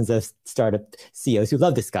of thousands of startup CEOs who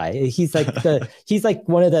love this guy. He's like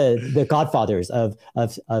one of the godfathers of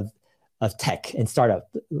tech and startup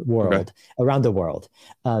world around the world.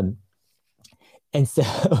 And so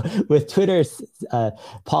with Twitter's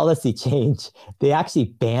policy change, they actually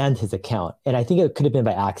banned his account. And I think it could have been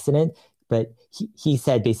by accident, but he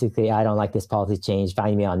said basically, I don't like this policy change.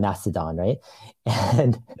 Find me on Mastodon, right?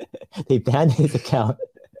 And they banned his account.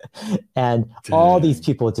 And all these Dang.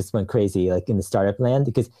 people just went crazy, like in the startup land,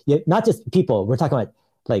 because not just people, we're talking about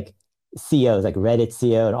like CEOs, like Reddit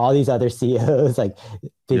CEO and all these other CEOs, like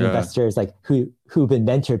big Yeah. investors, like who've been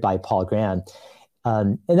mentored by Paul Graham.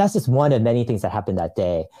 And that's just one of many things that happened that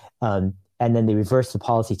day. And then they reversed the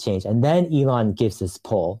policy change. And then Elon gives this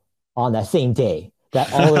poll on that same day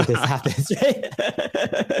that all of this happens,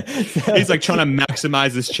 right? He's So, like trying to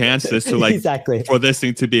maximize his chances to like exactly. for this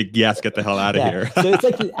thing to be a yes, get the hell out of Yeah. here. So it's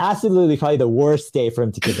like absolutely probably the worst day for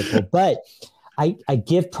him to give the poll. But I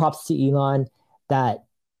give props to Elon that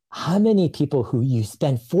how many people who you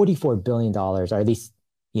spend $44 billion, or at least,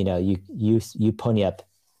 you pony up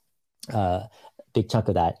a big chunk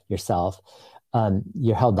of that yourself.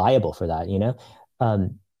 You're held liable for that,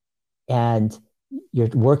 um, and you're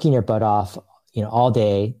working your butt off, all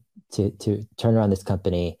day to turn around this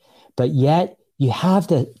company, but yet you have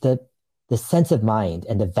the sense of mind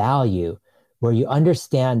and the value where you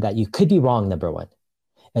understand that you could be wrong, number one,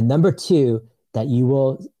 and number two, that you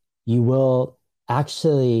will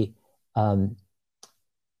actually um,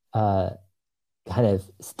 uh, kind of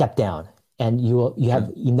step down, and you Yeah.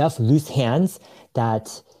 have enough loose hands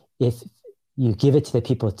that if you give it to the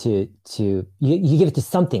people you give it to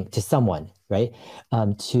something, to someone, right,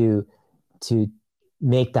 to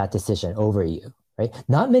make that decision over you, right?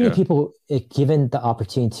 Not many Yeah. people, given the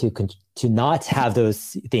opportunity to not have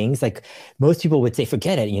those things, like most people would say,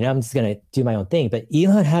 forget it, I'm just going to do my own thing. But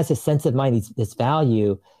Elon has a sense of mind, this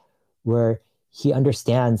value where he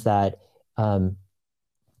understands that,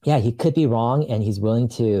 yeah, he could be wrong, and he's willing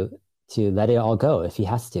to let it all go if he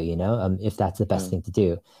has to, if that's the best Yeah. thing to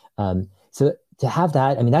do. So to have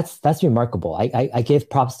that, I mean, that's remarkable. I give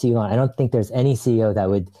props to Elon. I don't think there's any CEO that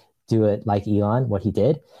would do it like Elon, what he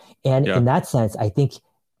did. And Yeah. in that sense, I think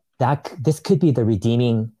that this could be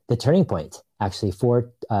the turning point actually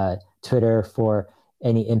for Twitter, for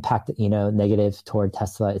any impact, negative toward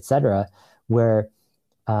Tesla, et cetera, where,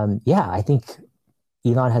 yeah, I think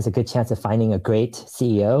Elon has a good chance of finding a great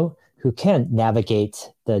CEO who can navigate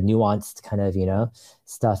the nuanced kind of,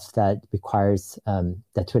 stuff that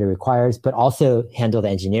Twitter requires, but also handle the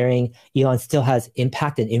engineering. Elon still has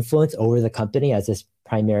impact and influence over the company as this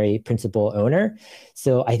primary principal owner.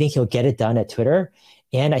 So I think he'll get it done at Twitter.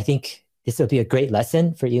 And I think this will be a great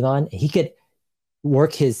lesson for Elon. He could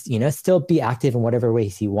work his, still be active in whatever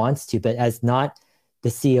ways he wants to, but as not the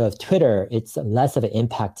CEO of Twitter, it's less of an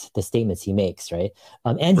impact, the statements he makes, right?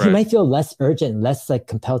 And he Right. might feel less urgent, less like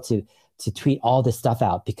compelled to tweet all this stuff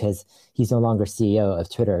out because he's no longer CEO of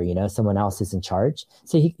Twitter, someone else is in charge.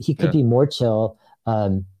 So he could Yeah. be more chill.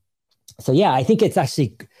 So yeah, I think it's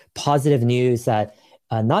actually positive news that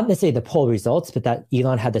not necessarily the poll results, but that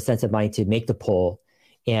Elon had the sense of mind to make the poll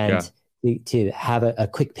Yeah. and to have a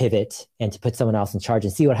quick pivot and to put someone else in charge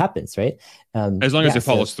and see what happens, right? As long as Yeah, it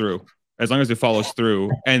so follows through. As long as it follows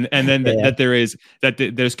through, and then yeah, yeah.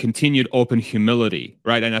 there's continued open humility,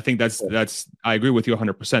 right? And I think that's I agree with you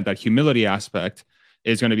 100%. That humility aspect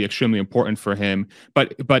is going to be extremely important for him.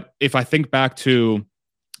 But if I think back to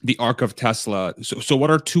the arc of Tesla, so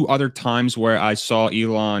what are two other times where I saw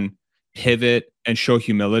Elon pivot and show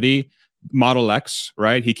humility? Model X,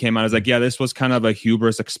 right? He came out as like, yeah, this was kind of a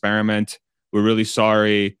hubris experiment. We're really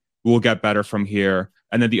sorry. We'll get better from here.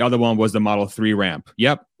 And then the other one was the Model 3 ramp.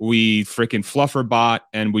 Yep, we freaking fluffer bot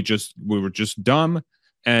and we were just dumb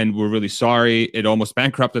and we're really sorry. It almost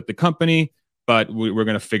bankrupted the company, but we're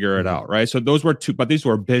going to figure it Mhm. out, right? So those were two, but these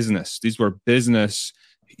were business. These were business.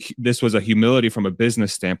 This was a humility from a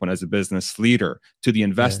business standpoint as a business leader to the Yeah,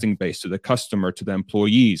 investing base, to the customer, to the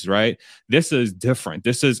employees, right? This is different.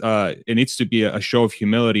 This is it needs to be a show of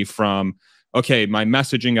humility from, okay, my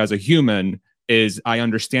messaging as a human is I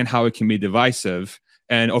understand how it can be divisive.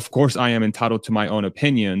 And of course, I am entitled to my own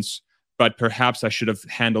opinions, but perhaps I should have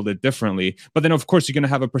handled it differently. But then, of course, you're going to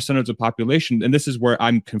have a percentage of population, and this is where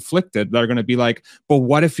I'm conflicted. They're going to be like, "But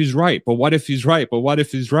what if he's right? But what if he's right? But what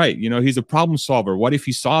if he's right? He's a problem solver. What if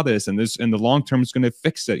he saw this and this in the long term is going to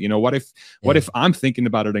fix it? What yeah, if I'm thinking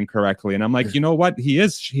about it incorrectly?" And I'm like, you know what? He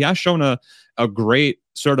has shown a great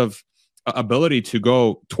sort of ability to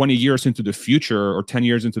go 20 years into the future or 10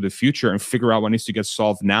 years into the future and figure out what needs to get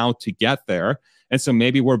solved now to get there. And so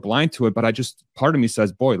maybe we're blind to it, but part of me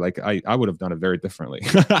says, boy, like I would have done it very differently.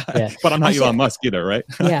 yeah. But I'm not Actually, Elon Musk either, right?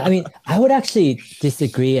 yeah. I mean, I would actually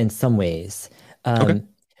disagree in some ways, Okay.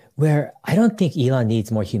 where I don't think Elon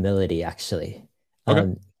needs more humility. Actually, Okay.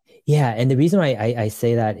 um, yeah. And the reason why I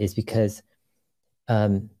say that is because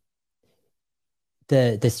um,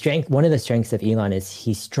 one of the strengths of Elon is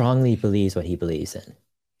he strongly believes what he believes in.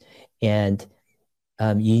 And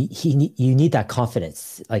you need that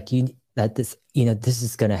confidence, like that this this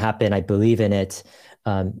is going to happen. I believe in it.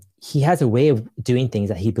 He has a way of doing things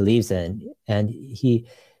that he believes in, and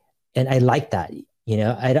I like that.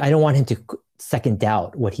 I don't want him to second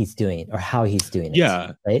doubt what he's doing or how he's doing it.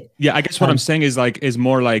 Yeah. Right. Yeah. I guess what I'm saying is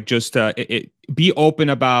more like just be open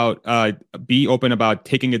about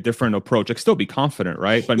taking a different approach. Like still be confident,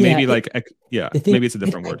 right? But maybe maybe it's a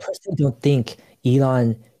different word. I personally don't think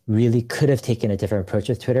Elon really could have taken a different approach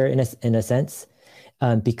with Twitter in a sense,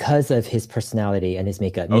 because of his personality and his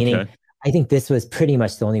makeup. Meaning, I think this was pretty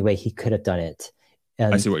much the only way he could have done it.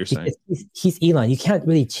 I see what you're saying. He's Elon. You can't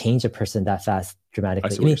really change a person that fast dramatically.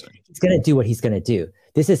 I see what you're saying. He's going to do what he's going to do.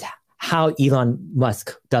 This is how Elon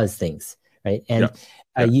Musk does things, right? And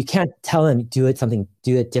you can't tell him do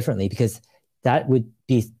it differently, because that would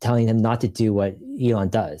be telling him not to do what Elon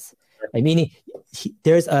does. I mean,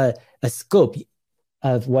 there's a scope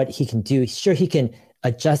of what he can do. Sure, he can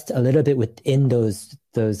adjust a little bit within those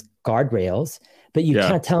guardrails, but you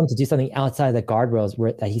can't tell him to do something outside the guardrails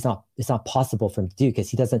it's not possible for him to do, because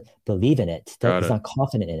he doesn't believe in it. He's not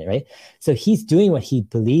confident in it, right? So he's doing what he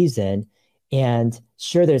believes in, and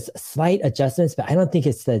sure, there's slight adjustments, but I don't think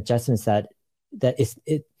it's the adjustments I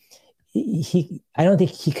don't think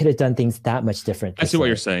he could have done things that much different. I see what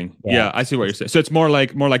you're saying. Yeah, I see what you're saying. So it's more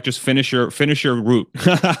like just finish your route,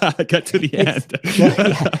 get to the end.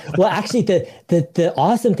 Well, actually, the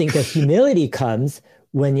awesome thing, the humility comes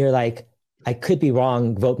when you're like, I could be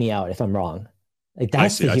wrong. Vote me out if I'm wrong. Like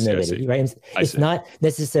that's the humility, right? It's not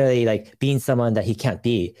necessarily like being someone that he can't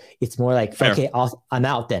be. It's more like, fair. Okay, I'm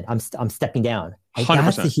out then. I'm stepping down. Like,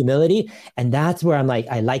 that's the humility, and that's where I'm like,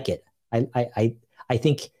 I like it. I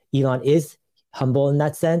think Elon is humble in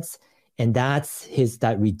that sense, and that's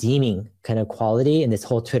that redeeming kind of quality in this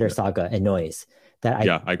whole Twitter saga and noise. That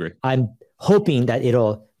I agree. I'm hoping that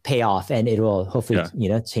it'll pay off and it will hopefully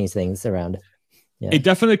change things around. Yeah. It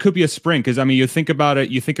definitely could be a sprint, because I mean, you think about it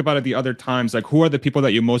the other times, like who are the people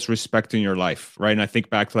that you most respect in your life, right? And I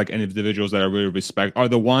think back to like individuals that I really respect are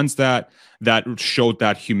the ones that showed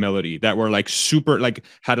that humility, that were like super, like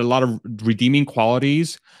had a lot of redeeming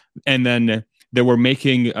qualities, and then they were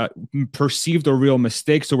making perceived or real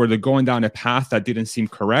mistakes, or were they going down a path that didn't seem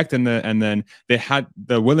correct, and then they had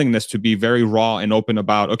the willingness to be very raw and open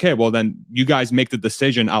about, okay, well then you guys make the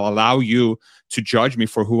decision. I'll allow you to judge me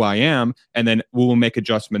for who I am, and then we will make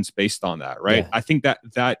adjustments based on that, right? Yeah. I think that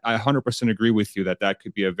I 100% agree with you that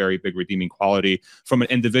could be a very big redeeming quality from an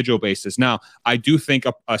individual basis. Now, I do think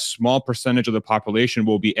a small percentage of the population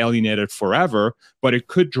will be alienated forever, but it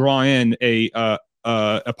could draw in a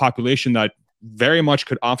population that very much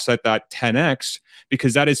could offset that 10x,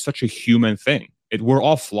 because that is such a human thing. We're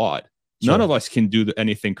all flawed. Sure. None of us can do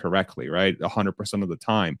anything correctly, right? 100% of the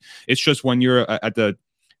time. It's just when you're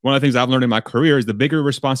one of the things I've learned in my career is the bigger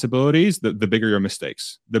responsibilities, the bigger your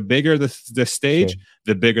mistakes. The bigger the stage, sure,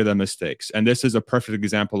 the bigger the mistakes. And this is a perfect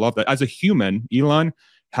example of that. As a human, Elon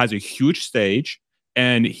has a huge stage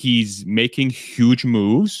and he's making huge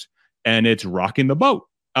moves, and it's rocking the boat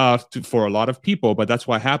for a lot of people. But that's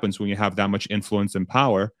what happens when you have that much influence and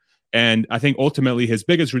power. And I think ultimately his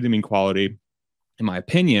biggest redeeming quality, in my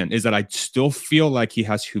opinion, is that I still feel like he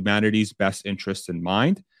has humanity's best interest in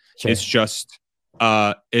mind. Sure. It's just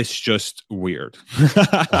weird.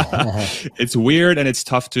 It's weird, and it's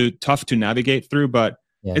tough to navigate through, but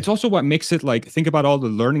yeah, it's also what makes it, like, think about all the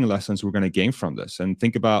learning lessons we're going to gain from this, and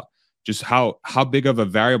think about just how big of a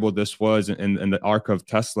variable this was in the arc of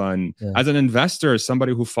Tesla. And yeah, as an investor, as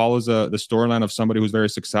somebody who follows the storyline of somebody who's very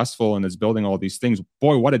successful and is building all these things,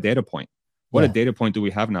 boy, what a data point. What a data point do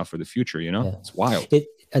we have now for the future, you know? Yeah. It's wild.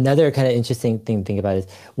 Another kind of interesting thing to think about is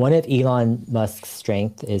one of Elon Musk's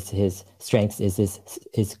strengths is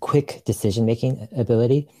his quick decision-making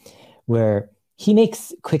ability, where he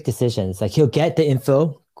makes quick decisions. Like, he'll get the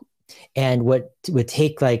info, and what would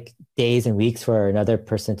take like days and weeks for another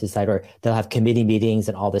person to decide, or they'll have committee meetings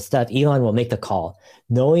and all this stuff, Elon will make the call,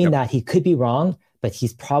 knowing that he could be wrong, but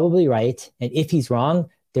he's probably right. And if he's wrong,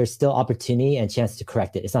 there's still opportunity and chance to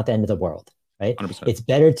correct it. It's not the end of the world. Right? 100%. It's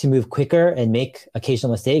better to move quicker and make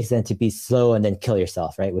occasional mistakes than to be slow and then kill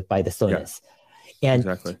yourself, right? By the slowness. Yeah, and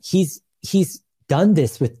exactly. He's done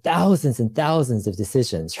this with thousands and thousands of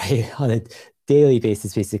decisions, right? On a daily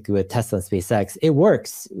basis, basically, with Tesla and SpaceX. It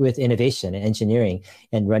works with innovation and engineering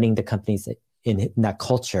and running the companies in that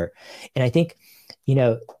culture. And I think,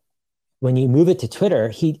 when you move it to Twitter,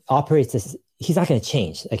 he operates this. He's not going to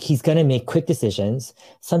change. Like, he's going to make quick decisions.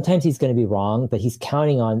 Sometimes he's going to be wrong, but he's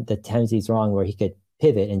counting on the times he's wrong where he could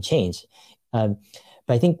pivot and change. But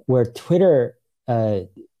I think where Twitter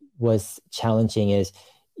was challenging is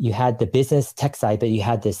you had the business tech side, but you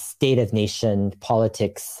had this state of nation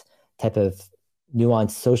politics type of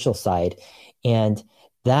nuanced social side. And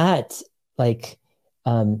that, like,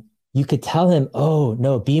 you could tell him, oh,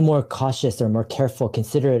 no, be more cautious or more careful,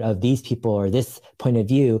 considerate of these people or this point of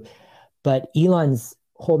view. But Elon's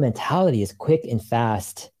whole mentality is quick and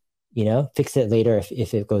fast, fix it later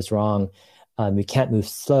if it goes wrong. You can't move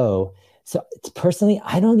slow. So personally,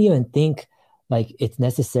 I don't even think like it's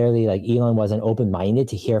necessarily like Elon wasn't open-minded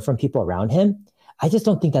to hear from people around him. I just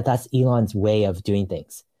don't think that that's Elon's way of doing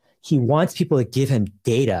things. He wants people to give him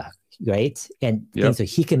data, right? And things so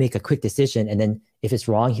he can make a quick decision. And then if it's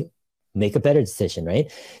wrong, he'll make a better decision, right?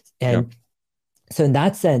 And so in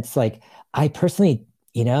that sense, like I personally,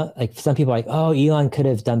 like some people are like, oh, Elon could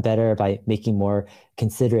have done better by making more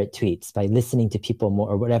considerate tweets, by listening to people more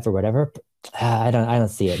or whatever. I don't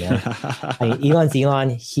see it, man. I mean, Elon's Elon.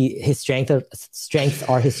 His strengths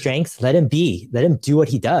are his strengths. Let him be. Let him do what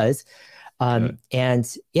he does.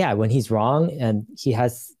 And yeah, when he's wrong, and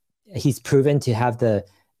he's proven to have the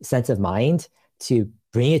sense of mind to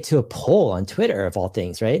bring it to a poll on Twitter of all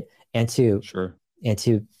things, right? And to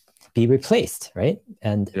be replaced, right?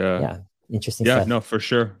 And interesting stuff. No, for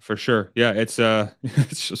sure. Yeah, it's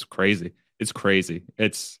it's just crazy. It's crazy.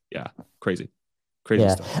 It's crazy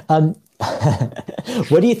stuff.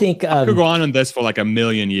 What do you think? I could go on this for like a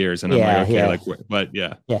million years, and I'm like, okay, but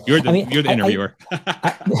you're the interviewer.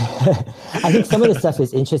 I think some of the stuff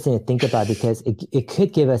is interesting to think about because it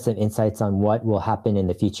could give us some insights on what will happen in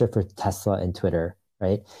the future for Tesla and Twitter,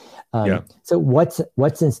 right? So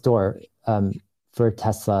what's in store for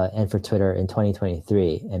Tesla and for Twitter in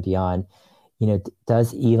 2023 and beyond?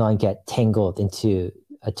 Does Elon get tangled into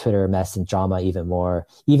a Twitter mess and drama even more?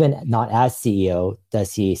 Even not as CEO,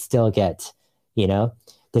 does he still get,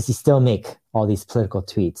 does he still make all these political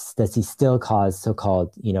tweets? Does he still cause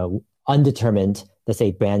so-called, undetermined, let's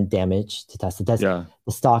say, brand damage to Tesla? Does the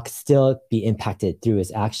stock still be impacted through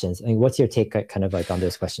his actions? I mean, what's your take kind of like on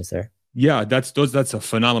those questions there? Yeah, that's a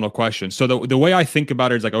phenomenal question. So the way I think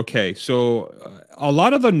about it is like, okay, so a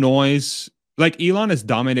lot of the noise, like Elon is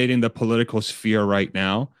dominating the political sphere right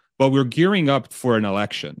now, but we're gearing up for an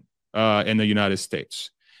election in the United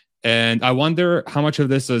States. And I wonder how much of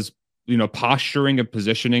this is, posturing and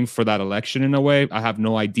positioning for that election in a way. I have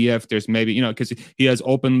no idea if there's maybe, because he has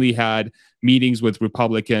openly had meetings with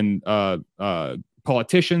Republican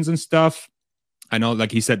politicians and stuff. I know,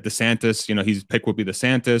 like he said, DeSantis, his pick would be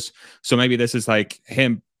DeSantis. So maybe this is like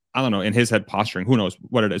him, I don't know, in his head posturing. Who knows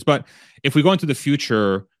what it is? But if we go into the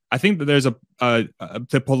future, I think that there's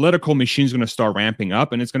the political machine is going to start ramping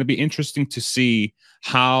up, and it's going to be interesting to see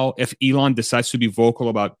how, if Elon decides to be vocal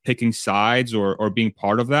about picking sides or being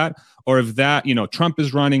part of that, or if that, Trump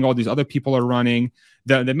is running, all these other people are running,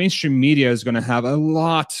 the mainstream media is going to have a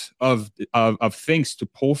lot of things to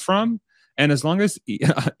pull from. And as long as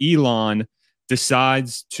Elon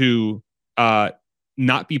decides to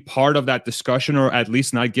not be part of that discussion, or at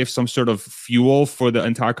least not give some sort of fuel for the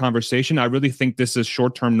entire conversation, I really think this is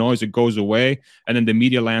short-term noise. It goes away, and then the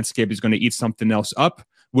media landscape is going to eat something else up,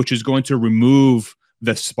 which is going to remove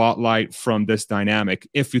the spotlight from this dynamic.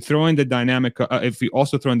 If you throw in the dynamic, if you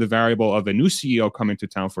also throw in the variable of a new CEO coming to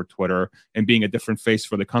town for Twitter and being a different face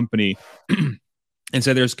for the company, and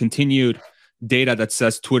so there's continued data that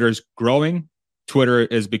says Twitter's growing, Twitter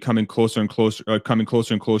is becoming closer and closer, coming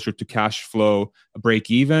closer and closer to cash flow break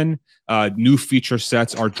even. New feature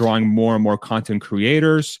sets are drawing more and more content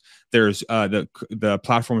creators. There's the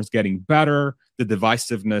platform is getting better. The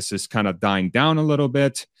divisiveness is kind of dying down a little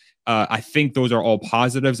bit. I think those are all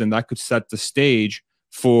positives, and that could set the stage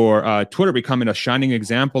for Twitter becoming a shining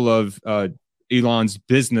example of Elon's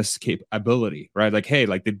business capability, right? Like, hey,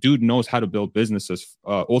 like the dude knows how to build businesses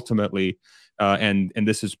ultimately. And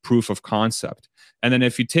this is proof of concept. And then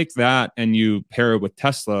if you take that and you pair it with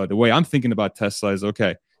Tesla, the way I'm thinking about Tesla is,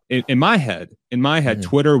 okay, in my head,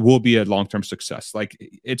 Twitter will be a long-term success. Like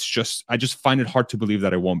I just find it hard to believe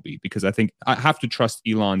that it won't be, because I think I have to trust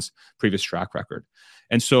Elon's previous track record.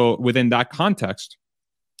 And so within that context,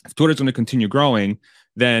 if Twitter's going to continue growing,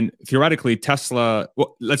 then theoretically Tesla,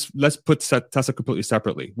 well, let's put Tesla completely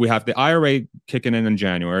separately. We have the IRA kicking in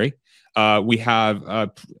January. We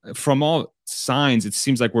have, from all signs, it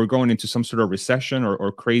seems like we're going into some sort of recession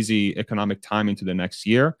or crazy economic time into the next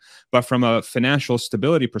year. But from a financial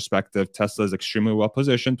stability perspective, Tesla is extremely well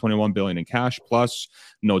positioned, 21 billion in cash plus,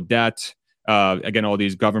 no debt. Again, all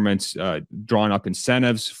these governments drawing up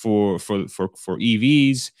incentives for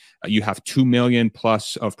EVs. You have 2 million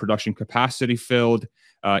plus of production capacity filled.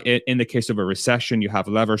 In the case of a recession, you have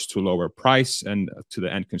levers to lower price and to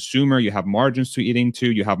the end consumer. You have margins to eat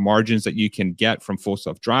into. You have margins that you can get from full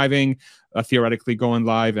self-driving, theoretically going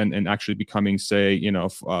live and actually becoming, say,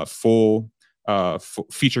 full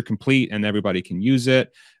feature complete, and everybody can use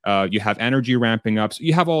it. You have energy ramping up. So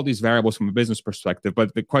you have all these variables from a business perspective.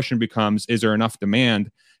 But the question becomes, is there enough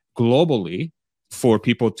demand globally for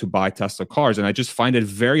people to buy Tesla cars? And I just find it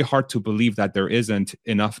very hard to believe that there isn't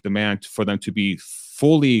enough demand for them to be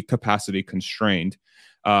fully capacity constrained,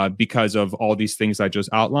 because of all these things I just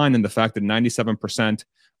outlined, and the fact that 97%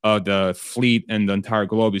 of the fleet and the entire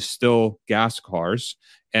globe is still gas cars.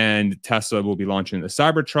 And Tesla will be launching the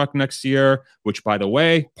Cybertruck next year, which, by the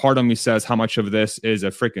way, part of me says how much of this is a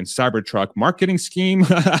freaking Cybertruck marketing scheme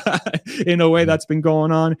in a way that's been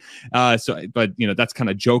going on. But that's kind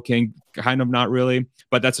of joking, kind of not really.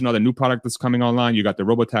 But that's another new product that's coming online. You got the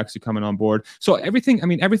robotaxi coming on board. So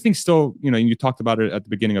everything's still, you talked about it at the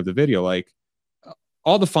beginning of the video, like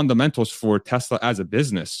all the fundamentals for Tesla as a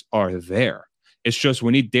business are there. It's just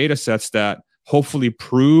we need data sets that hopefully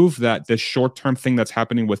prove that this short-term thing that's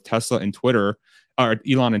happening with Tesla and Twitter, or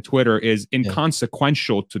Elon and Twitter, is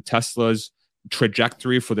inconsequential to Tesla's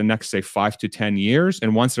trajectory for the next, say, 5 to 10 years.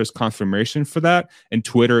 And once there's confirmation for that, and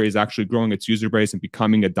Twitter is actually growing its user base and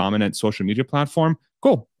becoming a dominant social media platform,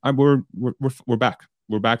 cool. We're back.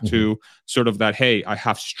 We're back to sort of that, hey, I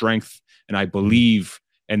have strength and I believe,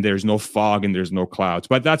 and there's no fog and there's no clouds.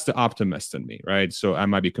 But that's the optimist in me, right? So I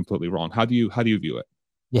might be completely wrong. How do you view it?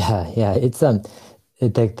 Yeah. It's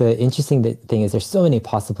the interesting thing is there's so many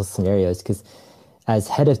possible scenarios, because as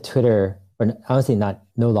head of Twitter, or honestly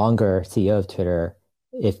no longer CEO of Twitter,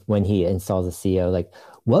 when he installs a CEO, like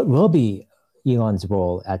what will be Elon's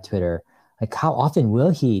role at Twitter? Like how often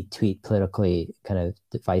will he tweet politically kind of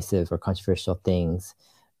divisive or controversial things?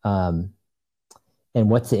 And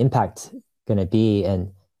what's the impact going to be?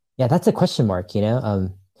 And yeah, that's a question mark,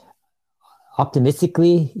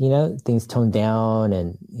 optimistically, things tone down,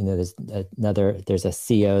 and there's a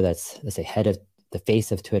CEO that's, let's say, head of the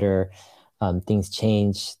face of Twitter. Things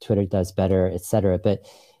change, Twitter does better, etc. But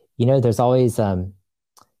there's always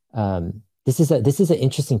this is an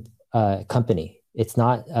interesting company. It's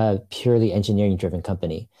not a purely engineering driven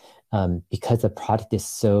company, because the product is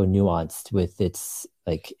so nuanced with its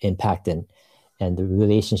like impact and the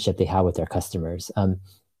relationship they have with their customers.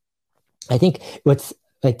 I think what's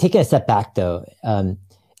like taking a step back though,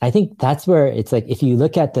 I think that's where it's like, if you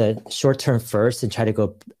look at the short term first and try to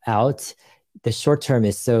go out, the short term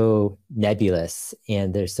is so nebulous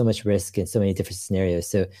and there's so much risk in so many different scenarios.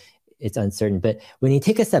 So it's uncertain. But when you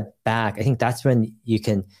take a step back, I think that's when you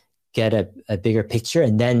can get a bigger picture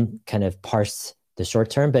and then kind of parse the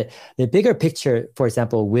short term. But the bigger picture, for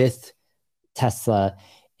example, with Tesla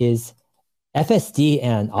is FSD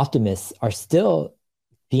and Optimus are still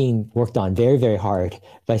being worked on very, very hard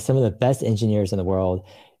by some of the best engineers in the world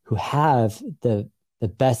who have the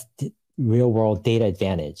best real world data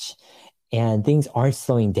advantage. And things aren't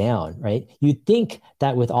slowing down, right? You'd think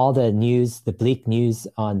that with all the news, the bleak news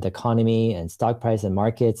on the economy and stock price and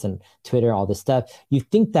markets and Twitter, all this stuff, you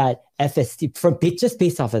think that FSD, just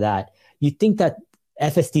based off of that, you think that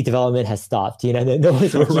FSD development has stopped. No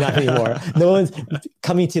one's working on it anymore. No one's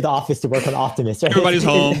coming to the office to work on Optimus. Right? Everybody's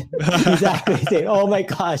home. Exactly. Saying, oh my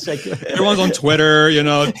gosh! Like everyone's on Twitter,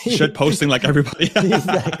 shit posting like everybody.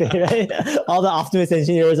 Exactly. Right. All the Optimus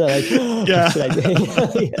engineers are like, yeah.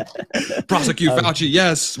 Prosecute Fauci.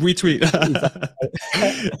 Yes. Retweet.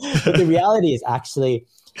 But the reality is actually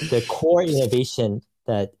the core innovation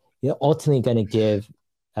that ultimately going to give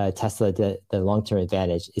Tesla the long-term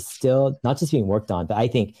advantage is still not just being worked on, but I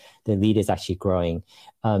think the lead is actually growing.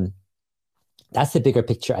 That's the bigger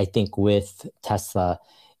picture, I think, with Tesla.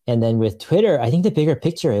 And then with Twitter, I think the bigger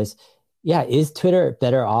picture is Twitter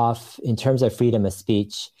better off in terms of freedom of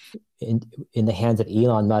speech in the hands of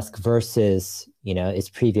Elon Musk versus, its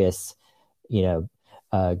previous,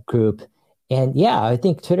 group? And I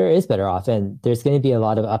think Twitter is better off, and there's going to be a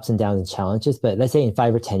lot of ups and downs and challenges, but let's say in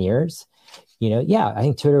 5 or 10 years, I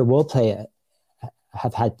think Twitter will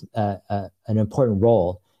have had an important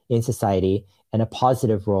role in society and a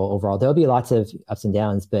positive role overall. There'll be lots of ups and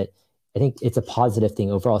downs, but I think it's a positive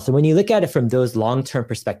thing overall. So when you look at it from those long-term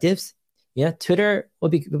perspectives, Twitter will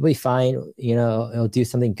be fine. It'll do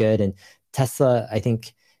something good. And Tesla, I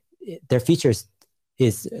think their features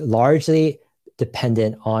is largely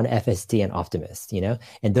dependent on FSD and Optimus,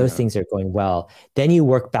 and those things are going well. Then you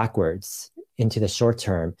work backwards into the short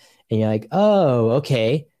term. And you're like, oh,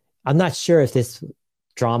 okay, I'm not sure if this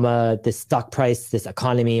drama, this stock price, this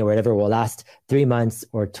economy or whatever will last 3 months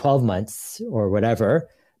or 12 months or whatever,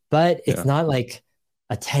 but it's not like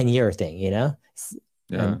a 10-year thing,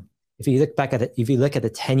 Yeah. If you look back at if you look at the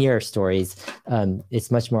 10-year stories, it's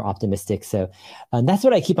much more optimistic. So that's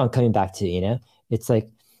what I keep on coming back to. It's like,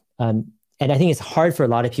 and I think it's hard for a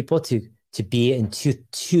lot of people to be in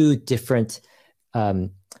two different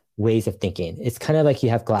um, ways of thinking. It's kind of like you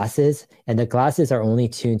have glasses, and the glasses are only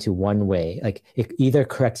tuned to one way. Like it either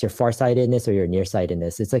corrects your farsightedness or your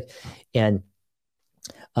nearsightedness. It's like, and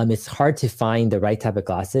it's hard to find the right type of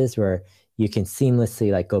glasses where you can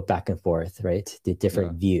seamlessly like go back and forth, right? The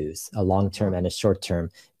different views, a long-term and a short-term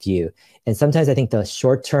view. And sometimes I think the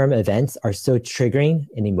short-term events are so triggering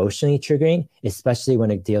and emotionally triggering, especially when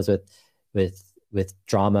it deals with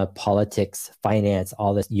drama, politics, finance,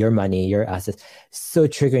 all this, your money, your assets, so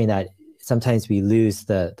triggering that sometimes we lose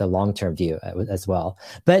the long-term view as well.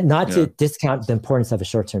 But not to discount the importance of a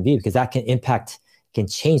short-term view, because that can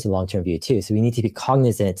change the long-term view too. So we need to be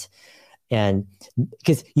cognizant, and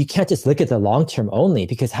because you can't just look at the long-term only,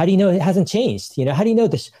 because how do you know it hasn't changed? How do you know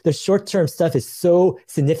the short-term stuff is so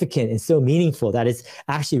significant and so meaningful that it's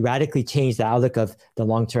actually radically changed the outlook of the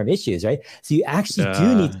long-term issues, right? So you actually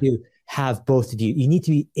do need to have both of you. You need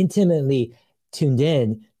to be intimately tuned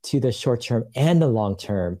in to the short-term and the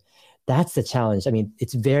long-term. That's the challenge. I mean,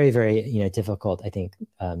 it's very, very, difficult, I think,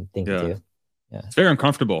 thing to do. Yeah. It's very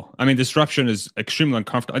uncomfortable. I mean, disruption is extremely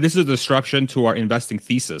uncomfortable. This is a disruption to our investing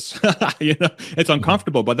thesis. It's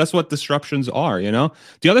uncomfortable, but that's what disruptions are.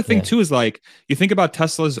 The other thing too is like, you think about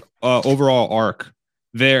Tesla's overall arc.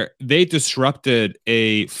 They disrupted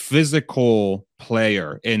a physical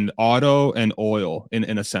player in auto and oil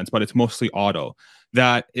in a sense, but it's mostly auto,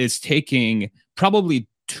 that is taking probably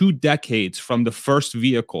 2 decades from the first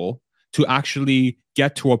vehicle to actually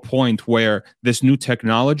get to a point where this new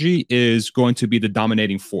technology is going to be the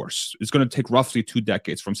dominating force. It's going to take roughly 2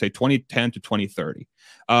 decades, from say 2010 to 2030.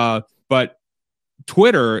 But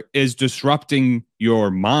Twitter is disrupting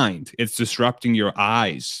your mind. It's disrupting your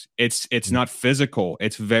eyes. It's not physical.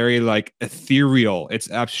 It's very like ethereal. It's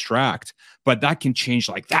abstract, but that can change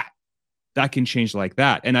like that. That can change like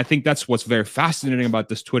that. And I think that's what's very fascinating about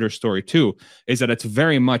this Twitter story too, is that it's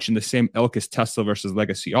very much in the same ilk as Tesla versus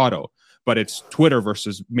legacy auto, but it's Twitter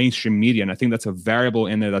versus mainstream media. And I think that's a variable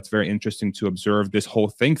in there that's very interesting to observe this whole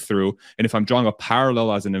thing through. And if I'm drawing a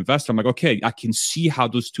parallel as an investor, I'm like, okay, I can see how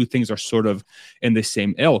those two things are sort of in the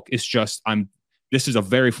same ilk. It's just, this is a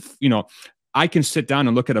very, I can sit down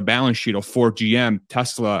and look at a balance sheet of Ford, GM,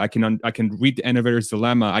 Tesla. I can read the Innovator's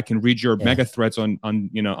Dilemma. I can read your mega threads on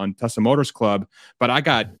Tesla Motors Club. But I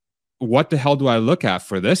got, what the hell do I look at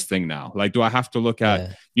for this thing now? Like, do I have to look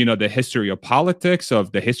at the history of politics,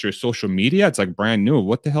 of the history of social media? It's like brand new.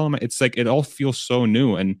 What the hell am I? It's like it all feels so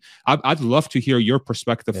new, and I'd love to hear your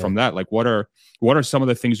perspective from that. Like, what are some of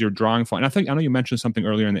the things you're drawing from? And I know you mentioned something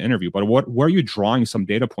earlier in the interview, but where are you drawing some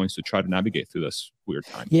data points to try to navigate through this weird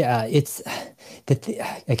time? Yeah, it's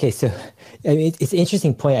okay. So I mean, it's an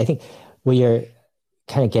interesting point. I think what you're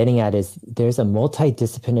kind of getting at is there's a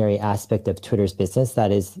multidisciplinary aspect of Twitter's business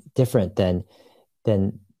that is different than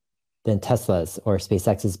Tesla's or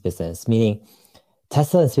SpaceX's business. Meaning,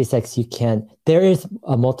 Tesla and SpaceX, there is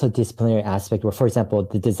a multidisciplinary aspect where, for example,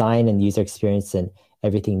 the design and user experience and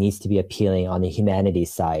everything needs to be appealing on the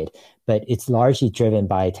humanities side, but it's largely driven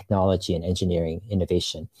by technology and engineering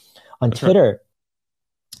innovation. On That's Twitter,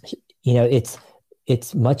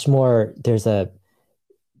 it's much more, there's a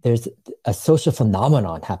social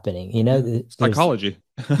phenomenon happening, psychology.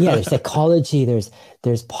 There's psychology,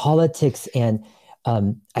 there's politics. And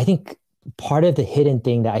I think part of the hidden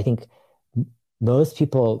thing that I think most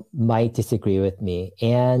people might disagree with me,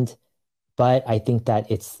 but I think that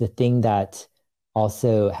it's the thing that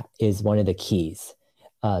also is one of the keys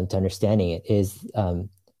to understanding it, is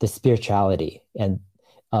the spirituality and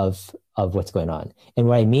of what's going on. And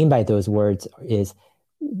what I mean by those words is,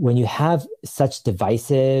 when you have such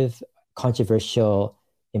divisive, controversial,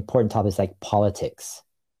 important topics like politics,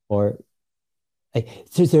 so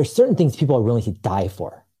there are certain things people are willing to die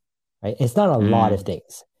for, right? It's not a lot of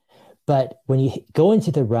things, but when you go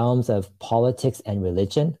into the realms of politics and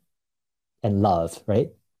religion and love,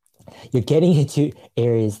 right, you're getting into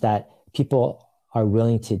areas that people are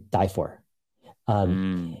willing to die for.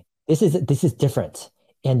 This is different,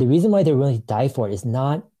 and the reason why they're willing to die for it is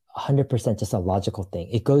not 100% just a logical thing.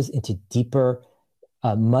 It goes into deeper,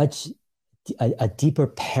 a deeper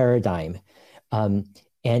paradigm, and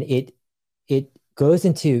it goes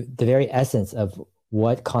into the very essence of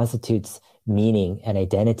what constitutes meaning and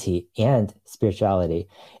identity and spirituality,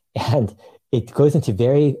 and it goes into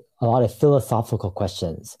a lot of philosophical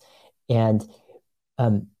questions, and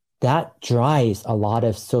that drives a lot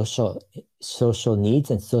of social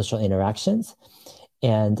needs and social interactions,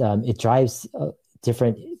 and it drives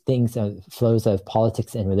different things of flows of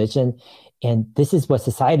politics and religion. And this is what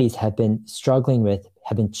societies have been struggling with,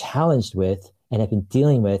 have been challenged with, and have been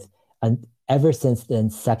dealing with ever since the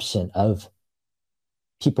inception of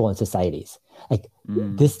people and societies. Like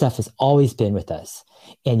this stuff has always been with us.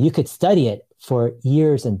 And you could study it for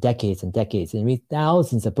years and decades and read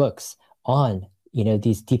thousands of books on,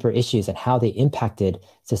 these deeper issues and how they impacted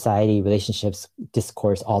society, relationships,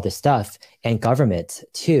 discourse, all this stuff, and government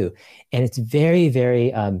too. And it's very,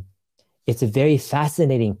 very it's a very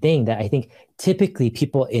fascinating thing that I think typically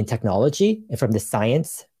people in technology and from the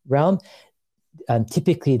science realm,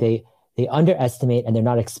 typically they underestimate and they're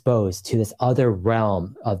not exposed to this other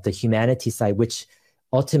realm of the humanity side, which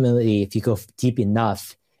ultimately, if you go deep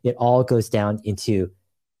enough, it all goes down into,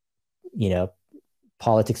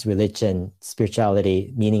 politics, religion,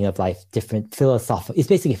 spirituality, meaning of life, different philosophical. It's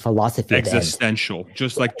basically philosophy. Existential,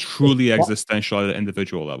 just like truly existential at an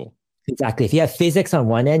individual level. Exactly. If you have physics on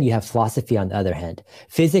one end, you have philosophy on the other hand.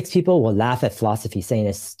 Physics people will laugh at philosophy, saying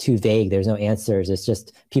it's too vague. There's no answers. It's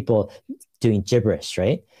just people doing gibberish,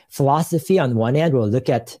 right? Philosophy on one end will look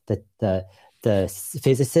at the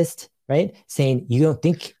physicist, right, saying you don't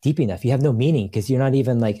think deep enough. You have no meaning because you're not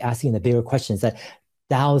even like asking the bigger questions that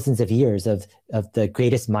thousands of years of the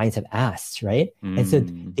greatest minds have asked, right? And so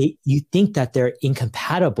you think that they're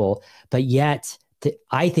incompatible, but yet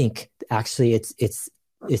I think actually it's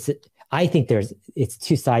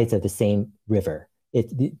two sides of the same river.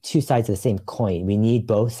 It's two sides of the same coin. We need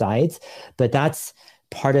both sides, but that's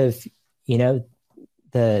part of,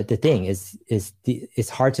 the thing is it's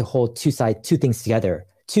hard to hold two things together,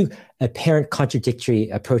 two apparent contradictory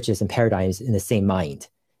approaches and paradigms in the same mind,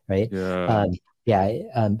 right?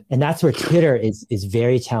 And that's where Twitter is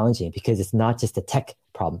very challenging because it's not just a tech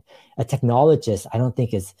problem. A technologist, I don't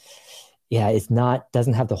think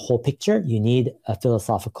doesn't have the whole picture. You need a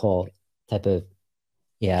philosophical type of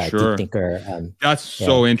deep thinker. That's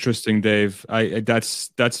so interesting, Dave.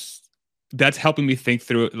 That's helping me think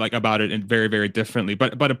through about it and very, very differently.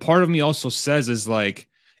 But a part of me also says is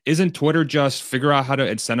isn't Twitter just figure out how to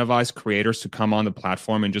incentivize creators to come on the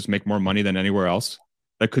platform and just make more money than anywhere else?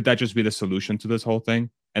 Could that just be the solution to this whole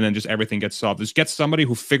thing? And then just everything gets solved. Just get somebody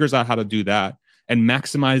who figures out how to do that and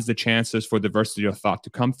maximize the chances for diversity of thought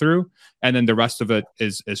to come through. And then the rest of it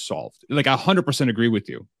is solved. I 100% agree with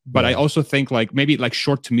you. But I also think maybe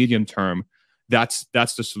short to medium term, that's the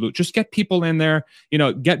solution. Just get people in there,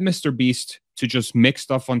 get Mr. Beast to just make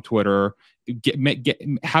stuff on Twitter,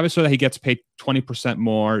 have it so that he gets paid 20%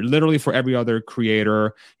 more, literally for every other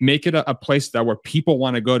creator. Make it a place where people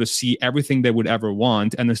want to go to see everything they would ever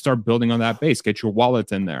want, and then start building on that base. Get your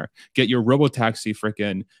wallet in there, get your RoboTaxi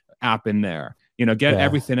freaking app in there. Get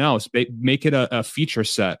everything else. Make it a feature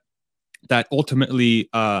set that ultimately,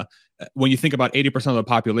 when you think about 80% of the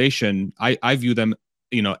population, I view them,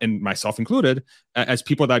 and myself included, as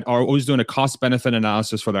people that are always doing a cost-benefit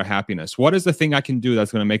analysis for their happiness. What is the thing I can do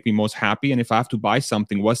that's going to make me most happy? And if I have to buy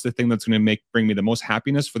something, what's the thing that's going to bring me the most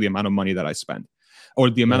happiness for the amount of money that I spend, or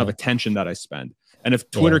the amount of attention that I spend? And if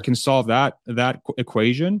Twitter can solve that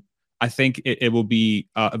equation, I think it will be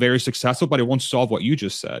very successful, but it won't solve what you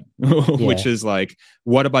just said, which is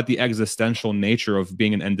what about the existential nature of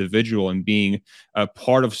being an individual and being a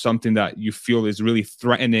part of something that you feel is really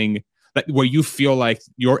threatening, where you feel like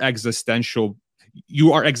you are existentially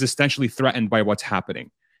threatened by what's happening.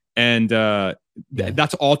 And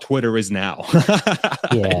that's all Twitter is now.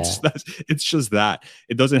 It's just that.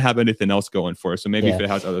 It doesn't have anything else going for it. So maybe if it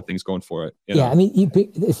has other things going for it. I mean,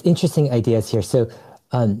 it's interesting ideas here. So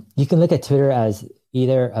you can look at Twitter as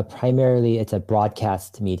either primarily it's a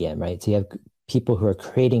broadcast medium, right? So you have people who are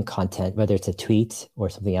creating content, whether it's a tweet or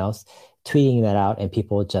something else, tweeting that out and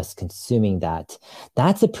people just consuming that.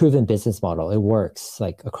 That's a proven business model. It works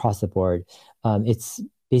across the board. It's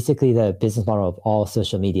basically the business model of all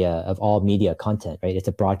social media, of all media content, right? It's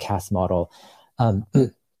a broadcast model.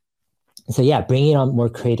 So bringing on more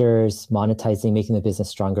creators, monetizing, making the business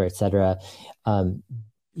stronger, etc.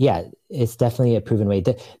 It's definitely a proven way.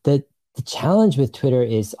 The challenge with Twitter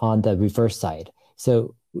is on the reverse side.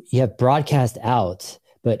 So you have broadcast out,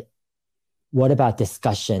 but what about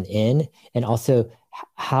discussion in? And also,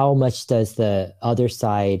 how much does the other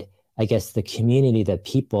side, I guess the community, the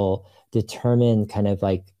people, determine kind of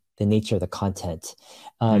the nature of the content?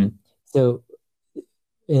 So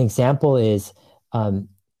an example is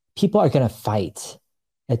people are going to fight.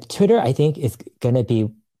 Twitter, I think, is going to be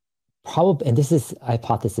probably, and this is a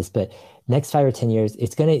hypothesis, but next 5 or 10 years,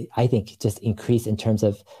 it's going to, I think, just increase in terms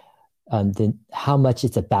of how much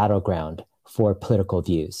it's a battleground for political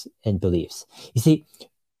views and beliefs. You see,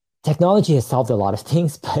 technology has solved a lot of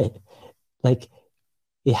things, but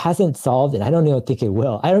it hasn't solved, and I don't even think it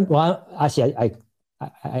will. I don't. Well, actually,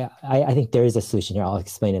 I think there is a solution here. I'll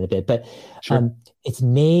explain in a bit, but Sure. it's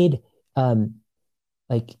made um,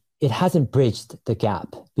 like it hasn't bridged the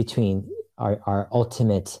gap between our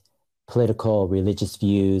ultimate political, religious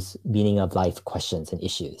views, meaning of life questions and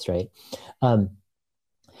issues, right? Um,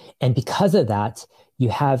 and because of that, you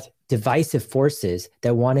have divisive forces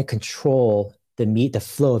that want to control the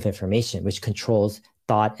flow of information, which controls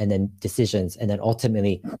thought and then decisions, and then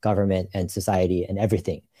ultimately government and society and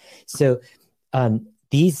everything. So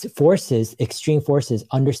these forces, extreme forces,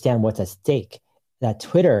 understand what's at stake. That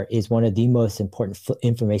Twitter is one of the most important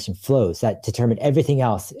information flows that determine everything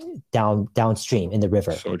else downstream in the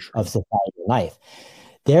river So of true. society and life.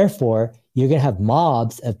 Therefore, you're going to have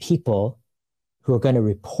mobs of people who are going to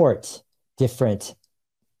report different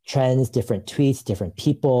trends, different tweets, different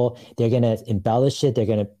people. They're going to embellish it. They're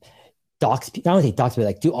going to dox, I don't think dox, but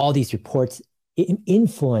like do all these reports,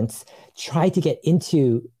 influence, try to get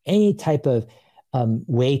into any type of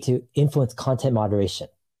way to influence content moderation,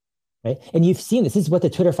 right? And you've seen this. This is what the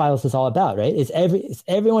Twitter files is all about, right? It's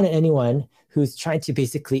everyone and anyone who's trying to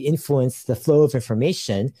basically influence the flow of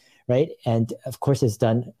information, right? And of course, it's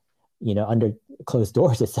done, under closed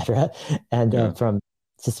doors, etc., and Yeah. from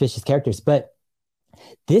suspicious characters. But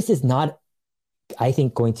this is not, I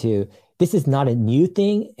think, This is not a new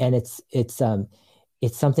thing, and it's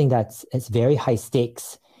something it's very high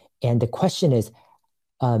stakes. And the question is,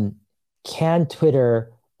 um, can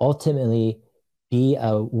Twitter ultimately be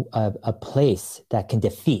a place that can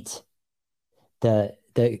defeat the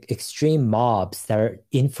extreme mobs that are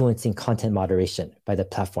influencing content moderation by the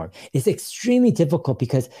platform? It's extremely difficult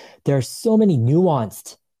because there are so many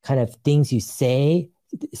nuanced kind of things you say,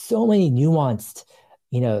 so many nuanced,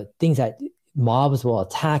 things that mobs will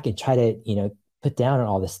attack and try to, put down on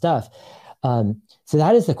all this stuff. So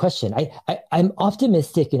that is the question. I'm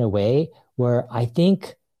optimistic in a way where I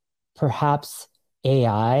think perhaps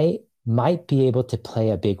AI might be able to play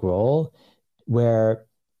a big role where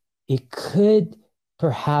it could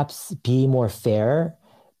perhaps be more fair,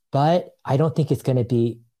 but I don't think it's going to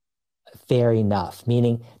be fair enough,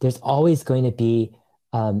 meaning there's always going to be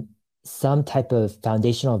um, some type of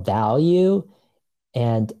foundational value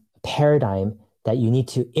and paradigm that you need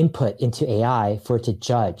to input into AI for it to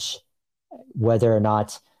judge whether or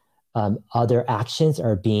not other actions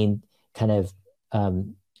are being kind of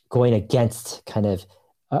going against kind of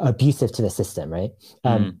abusive to the system, right?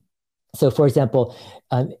 Mm. So, for example,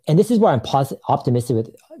 and this is where I'm optimistic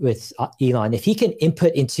with Elon. If he can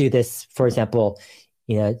input into this, for example,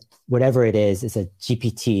 whatever it is, it's a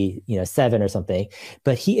GPT, 7 or something,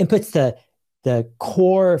 but he inputs the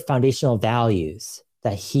core foundational values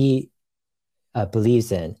that he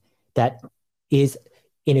believes in, that is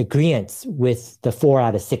in agreement with the 4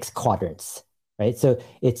 out of 6 quadrants, right? So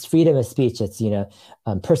it's freedom of speech, it's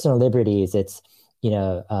personal liberties, it's you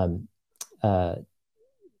know uh,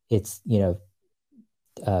 it's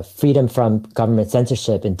freedom from government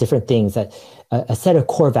censorship and different things, that a set of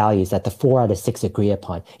core values that the 4 out of 6 agree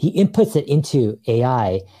upon. He inputs it into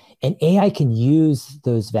AI, and AI can use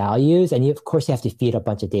those values. And of course, you have to feed a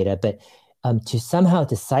bunch of data, but to somehow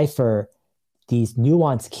decipher these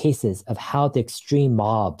nuanced cases of how the extreme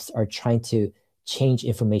mobs are trying to change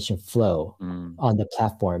information flow Mm. on the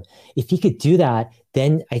platform. If he could do that,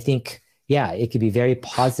 then I think, yeah, it could be very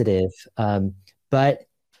positive. But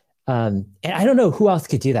and I don't know who else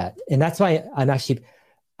could do that. And that's why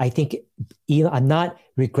I think I'm not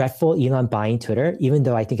regretful Elon buying Twitter, even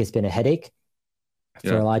though I think it's been a headache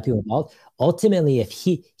for Yeah. a lot of people involved. Ultimately, if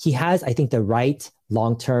he has, I think, the right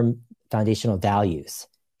long-term foundational values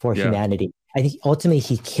for Yeah. humanity, I think ultimately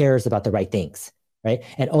he cares about the right things, right?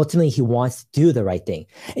 And ultimately he wants to do the right thing.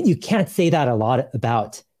 And you can't say that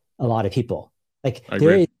about a lot of people. Like I there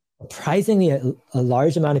agree. is surprisingly a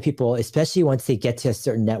large amount of people, especially once they get to a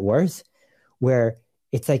certain net worth, where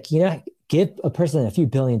it's like, give a person a few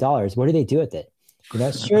 $1 billion. What do they do with it?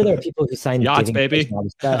 Sure, there are people who sign Yachts, giving pledges and baby. all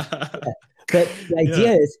this stuff. Yeah. But the Yeah.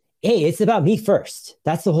 idea is, hey, it's about me first.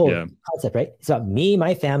 That's the whole Yeah. concept, right? It's about me,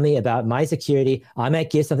 my family, about my security. I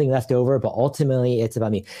might give something left over, but ultimately it's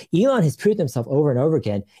about me. Elon has proved himself over and over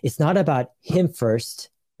again. It's not about him first,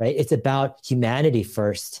 right? It's about humanity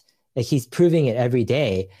first. Like he's proving it every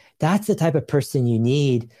day. That's the type of person you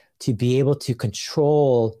need to be able to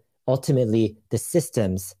control ultimately the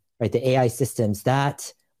systems, right? The AI systems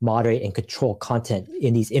that moderate and control content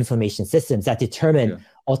in these information systems that determine Yeah.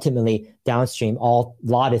 ultimately downstream a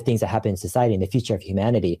lot of things that happen in society and the future of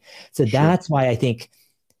humanity. So Sure. that's why I think,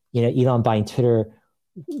 Elon buying Twitter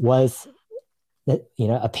was,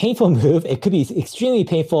 a painful move. It could be extremely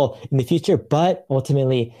painful in the future, but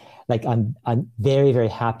ultimately, like I'm very, very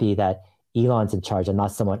happy that Elon's in charge and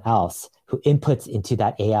not someone else who inputs into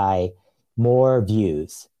that AI more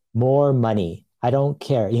views, more money. I don't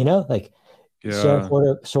care, like Yeah.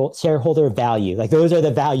 shareholder value. Like those are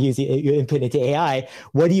the values you input into AI.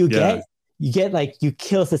 What do you Yeah. get? You get like you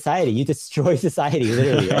kill society, you destroy society,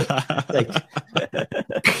 literally, right? Like,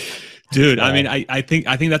 Dude, I yeah, mean, I think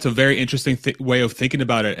that's a very interesting way of thinking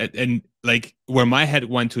about it, and like where my head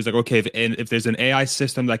went to is like, okay, if there's an AI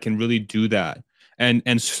system that can really do that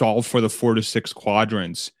and solve for the 4 to 6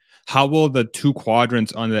 quadrants, how will the 2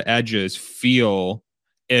 quadrants on the edges feel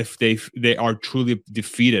if they are truly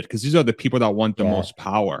defeated? Because these are the people that want the yeah, most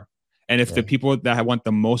power, and if the yeah, people that want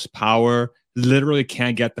the most power literally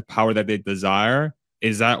can't get the power that they desire,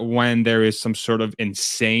 is that when there is some sort of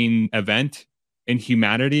insane event in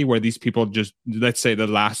humanity where these people just, let's say, the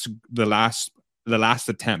last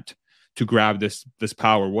attempt to grab this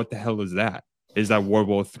power? What the hell is that? Is that World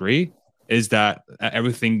War III? Is that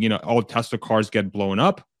everything, all Tesla cars get blown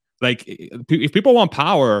up? Like, if people want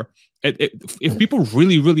power, if people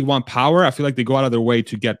really really want power, I feel like they go out of their way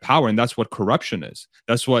to get power, and that's what corruption is.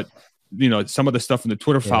 That's what, some of the stuff in the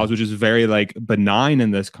Twitter yeah, files, which is very like benign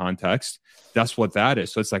in this context, that's what that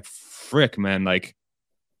is. So it's like, frick, man, like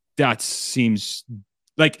that seems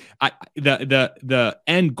like the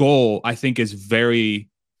end goal, I think, is very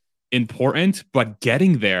important, but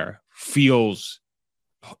getting there feels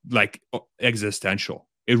like existential.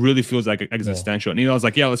 It really feels like yeah, existential. And I was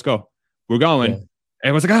like, yeah, let's go. We're yeah, going.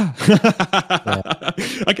 Everyone's like, yeah,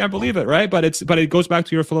 I can't believe it, right? But it goes back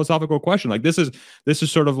to your philosophical question. Like, this is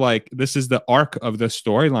sort of like, this is the arc of the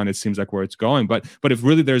storyline. It seems like where it's going. But if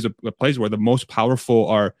really there's a place where the most powerful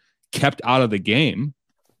are kept out of the game,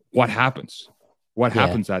 what happens? What yeah,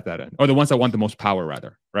 happens at that end? Or the ones that want the most power,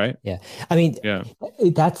 rather, right? yeah. I mean, Yeah.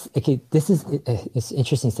 that's okay. This is it's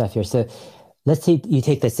interesting stuff here. So let's say you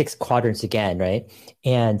take the 6 quadrants again, right?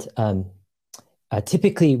 And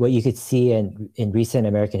typically, what you could see in recent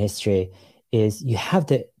American history is you have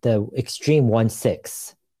the extreme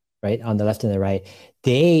 1/6, right, on the left and the right.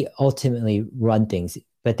 They ultimately run things,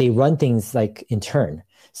 but they run things like in turn.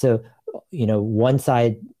 So, one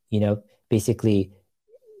side, basically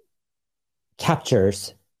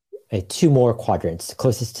captures two more quadrants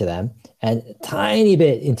closest to them and a tiny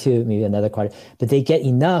bit into maybe another quadrant, but they get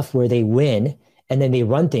enough where they win, and then they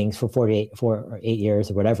run things for 4 or 8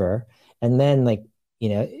 years or whatever. And then, like, you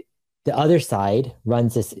know, the other side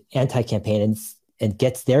runs this anti-campaign and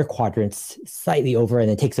gets their quadrants slightly over and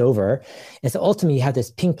then takes over. And so ultimately you have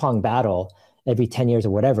this ping pong battle every 10 years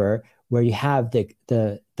or whatever, where you have the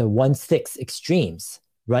 1/6 extremes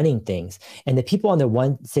running things. And the people on the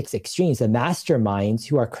 1/6 extremes, the masterminds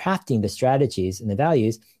who are crafting the strategies and the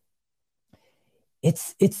values,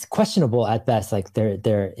 it's questionable at best, like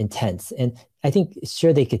their intents. And I think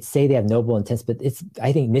sure they could say they have noble intents, but it's,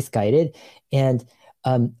 I think, misguided. And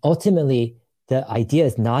ultimately, the idea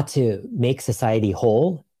is not to make society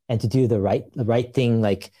whole and to do the right thing,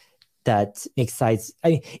 like that makes sides. I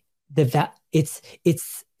mean,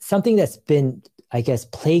 it's something that's been, I guess,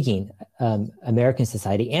 plaguing American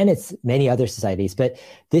society, and it's many other societies. But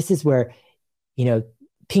this is where, you know,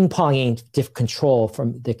 ping-ponging control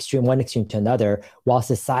from the one extreme to another, while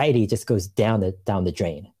society just goes down the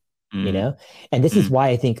drain. You Mm, know, and this is mm, why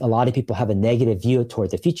I think a lot of people have a negative view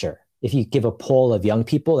toward the future. If you give a poll of young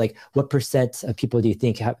people, like what percent of people do you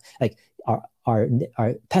think have like are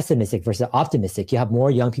pessimistic versus optimistic? You have more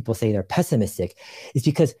young people say they're pessimistic. It's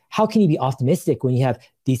because how can you be optimistic when you have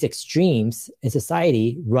these extremes in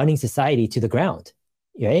society running society to the ground,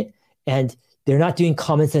 right? And they're not doing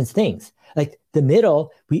common sense things. Like the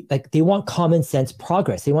middle, they want common sense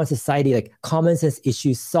progress. They want society, like common sense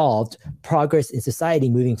issues solved, progress in society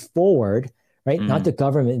moving forward, right? Not the mm.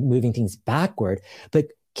 government moving things backward. But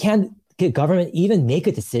can the government even make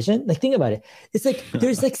a decision? Like, think about it. It's like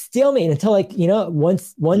there's like stalemate until, like,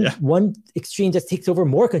 once one Yeah. one extreme just takes over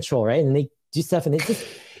more control, right? And they do stuff, and it's just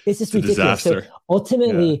It's a ridiculous. So disaster. Yeah.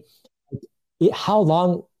 ultimately, how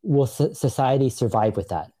long will society survive with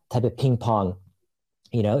that type of ping pong,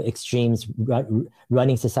 extremes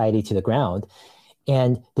running society to the ground?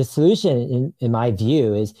 And the solution, in my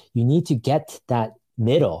view, is you need to get that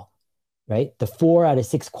middle, right? The 4 out of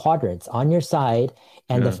 6 quadrants on your side,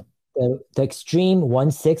 and Yeah. the extreme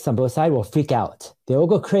 1/6 on both sides will freak out. They will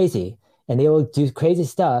go crazy and they will do crazy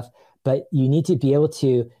stuff, but you need to be able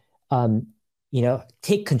to,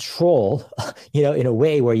 take control, in a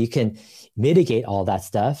way where you can mitigate all that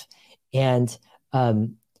stuff. And,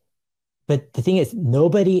 but the thing is,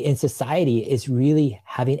 nobody in society is really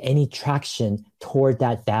having any traction toward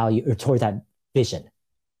that value or toward that vision,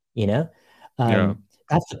 you know? Yeah.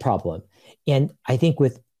 That's the problem. And I think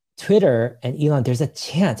Twitter and Elon, there's a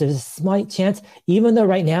slight chance, even though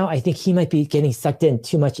right now I think he might be getting sucked in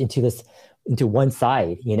too much into one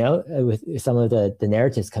side, with some of the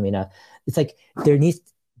narratives coming up. It's like there needs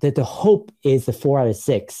that the hope is the 4 out of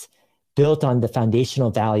 6 built on the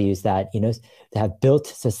foundational values that, that have built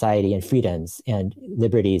society and freedoms and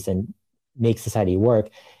liberties and make society work.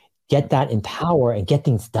 Get that in power and get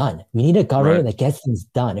things done. We need a government that gets things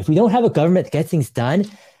done. If we don't have a government that gets things done,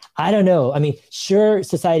 I don't know. I mean, sure,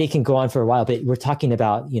 society can go on for a while, but we're talking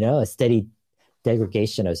about, a steady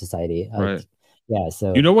degradation of society. Right. Yeah.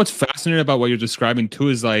 So what's fascinating about what you're describing too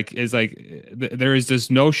is there is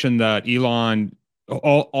this notion that Elon,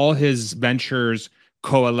 all his ventures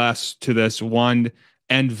coalesce to this one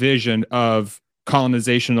end vision of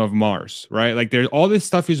colonization of Mars, right? Like there's all this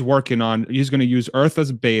stuff he's working on. He's going to use Earth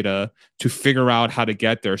as beta to figure out how to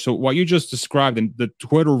get there. So what you just described and the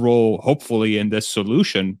Twitter role, hopefully in this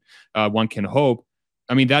solution, one can hope.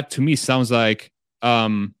 I mean, that to me sounds like a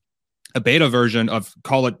beta version of,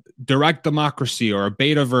 call it direct democracy, or a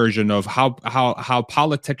beta version of how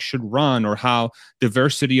politics should run, or how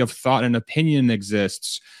diversity of thought and opinion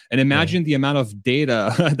exists. And imagine the amount of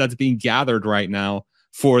data that's being gathered right now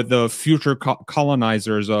for the future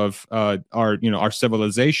colonizers of our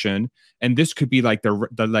civilization. And this could be like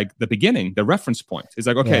the beginning, the reference point. It's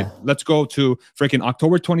like, okay, let's go to freaking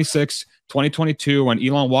October 26, 2022, when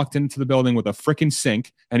Elon walked into the building with a freaking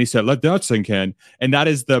sink and he said, let that sink in. And that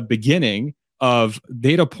is the beginning of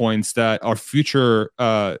data points that our future,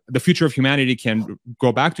 the future of humanity can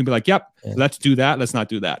go back to and be like, yep, let's do that. Let's not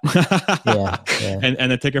do that. And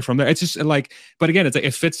then take it from there. It's just like, but again,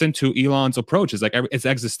 it fits into Elon's approach. It's like, it's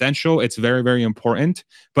existential. It's very, very important,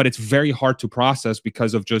 but it's very hard to process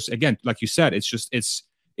because of just, again, like you said, it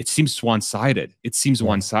seems one-sided. It seems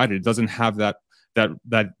one-sided. It doesn't have that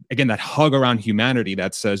hug around humanity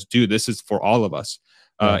that says, dude, this is for all of us,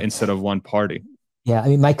 instead of one party. Yeah, I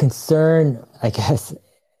mean, my concern with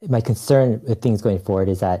things going forward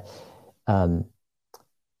is that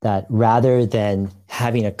that rather than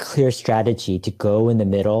having a clear strategy to go in the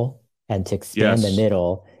middle and to expand the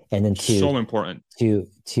middle, and then to so important to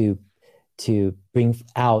bring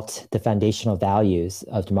out the foundational values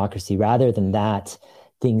of democracy, rather than that,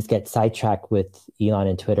 things get sidetracked with Elon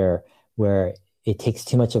and Twitter, where it takes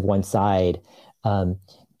too much of one side. And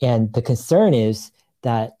the concern is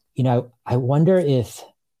that, I wonder if,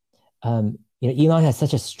 Elon has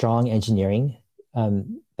such a strong engineering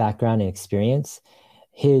background and experience.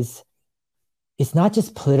 It's not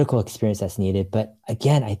just political experience that's needed, but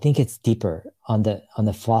again, I think it's deeper on the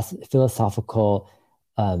philosophical,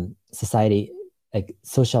 society, like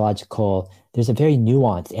sociological. There's a very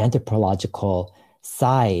nuanced anthropological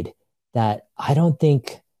side that I don't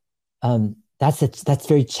think that's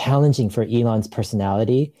very challenging for Elon's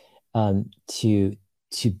personality,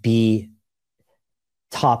 to be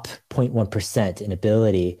top 0.1% in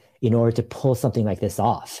ability in order to pull something like this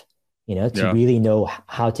off, to really know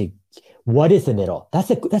what is the middle?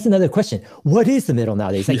 That's another question. What is the middle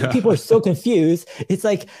nowadays? Like people are so confused. It's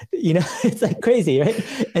like, it's like crazy, right?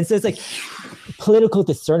 And so it's like political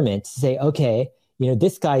discernment to say, okay,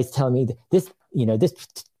 this guy's telling me this,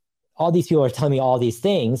 all these people are telling me all these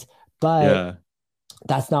things, but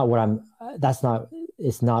it's not where I'm,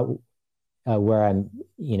 where I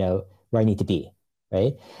need to be,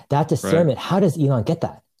 right? That discernment, how does Elon get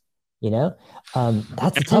that?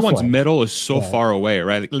 That's everyone's middle is so far away,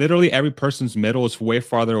 right? Like literally every person's middle is way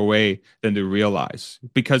farther away than they realize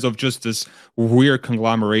because of just this weird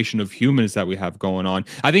conglomeration of humans that we have going on.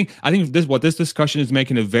 I think this discussion is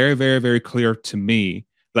making it very, very, very clear to me,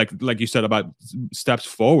 like you said about steps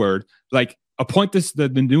forward, like appoint the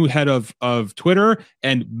new head of Twitter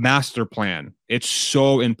and master plan. It's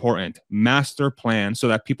so important. Master plan so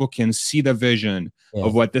that people can see the vision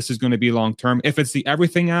of what this is going to be long term. If it's the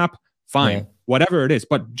everything app, fine, whatever it is,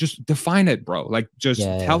 but just define it, bro. Like just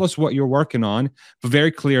tell us what you're working on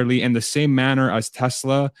very clearly, in the same manner as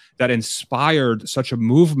Tesla that inspired such a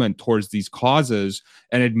movement towards these causes,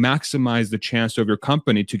 and it maximized the chance of your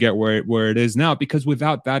company to get where it is now. Because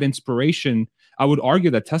without that inspiration, I would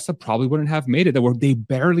argue that Tesla probably wouldn't have made it. They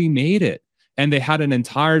barely made it. And they had an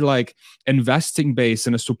entire investing base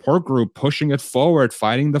and a support group pushing it forward,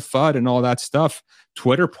 fighting the FUD and all that stuff.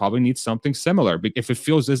 Twitter probably needs something similar. But if it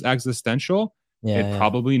feels this existential, it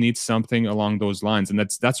probably needs something along those lines. And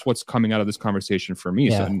that's what's coming out of this conversation for me.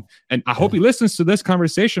 So, and I hope he listens to this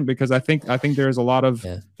conversation, because I think there's a lot of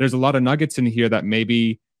nuggets in here that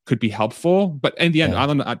maybe could be helpful. But in the end,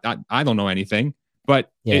 I don't know anything.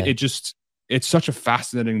 But it's such a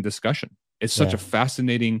fascinating discussion. It's such a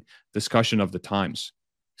fascinating discussion of the times.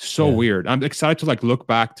 So weird. I'm excited to look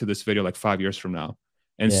back to this video 5 years from now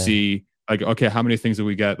and Yeah. see like, okay, how many things did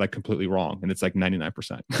we get like completely wrong? And it's like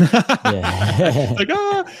 99%. Yeah. Like,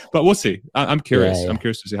 but we'll see. I'm Yeah. curious. I'm Yeah.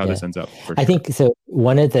 curious to see how Yeah. this ends up for I sure. think so.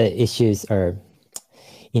 One of the issues are,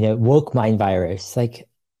 woke mind virus. Like,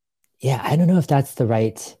 yeah, I don't know if that's the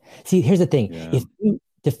right. See, here's the thing. Yeah. If you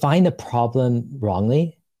define the problem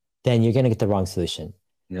wrongly, then you're going to get the wrong solution.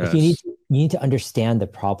 Like Yes. you need to understand the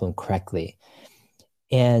problem correctly.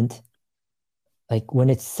 And like when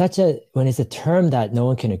it's a term that no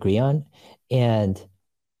one can agree on, and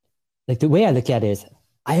like the way I look at it is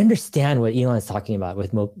I understand what Elon is talking about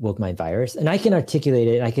with woke mind virus, and I can articulate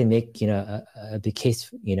it and I can make, a big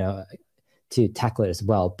case, to tackle it as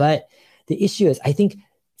well. But the issue is, I think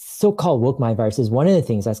so-called woke mind virus is one of the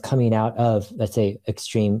things that's coming out of, let's say,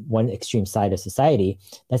 one extreme side of society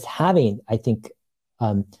that's having, I think,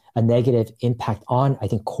 a negative impact on, I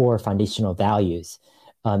think, core foundational values,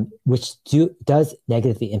 which does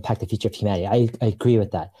negatively impact the future of humanity. I agree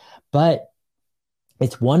with that. But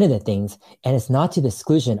it's one of the things, and it's not to the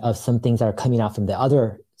exclusion of some things that are coming out from the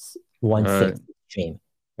other one-sixth extreme,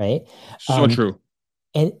 right? So true.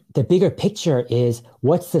 And the bigger picture is,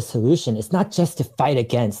 what's the solution? It's not just to fight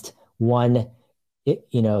against one,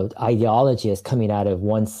 ideology that's coming out of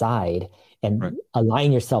one side and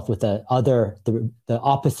align yourself with the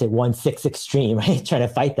opposite 1/6 extreme, right? Trying to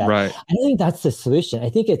fight that. Right. I don't think that's the solution. I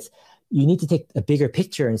think you need to take a bigger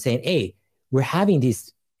picture and saying, hey, we're having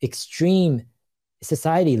these extreme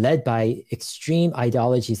society led by extreme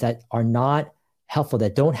ideologies that are not helpful,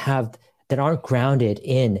 that aren't grounded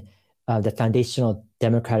in the foundational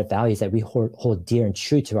democratic values that we hold dear and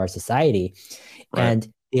true to our society. Right.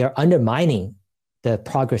 And they are undermining the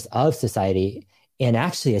progress of society. And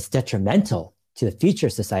actually, it's detrimental to the future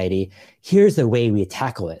of society. Here's the way we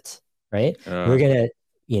tackle it, right? We're going to,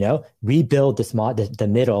 rebuild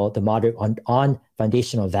the moderate on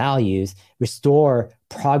foundational values, restore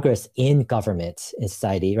progress in government, in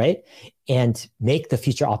society, right? And make the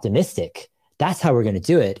future optimistic. That's how we're going to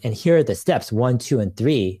do it. And here are the steps 1, 2, and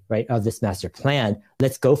 3, right, of this master plan.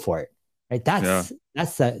 Let's go for it, right? That's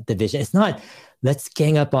the vision. It's not let's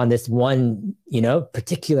gang up on this one,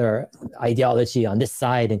 particular ideology on this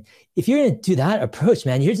side. And if you're going to do that approach,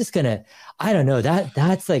 man, you're just going to, I don't know,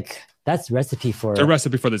 that's recipe for... It's a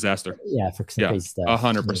recipe for disaster. Yeah, for some crazy stuff.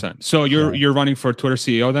 100%. So you're running for Twitter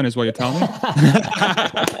CEO then, is what you're telling me?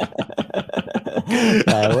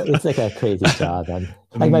 It's like a crazy job.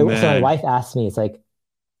 Like my wife asked me, it's like,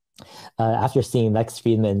 after seeing Lex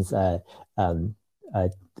Friedman's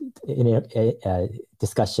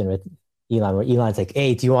discussion with Elon, where Elon's like,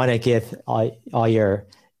 hey, do you want to give all your,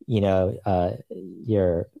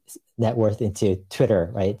 your net worth into Twitter,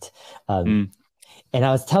 right? And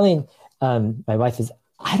I was telling my wife is,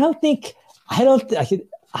 I don't think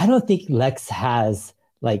Lex has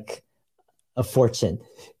like a fortune,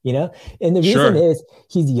 and the reason is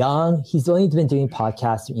he's young. He's only been doing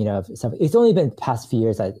podcasts, stuff. It's only been the past few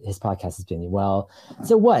years that his podcast has been doing well.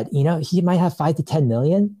 So what, he might have 5 to 10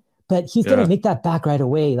 million, but he's going to make that back right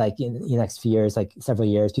away, like in the next few years, like several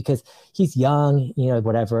years, because he's young,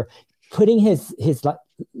 whatever. Putting his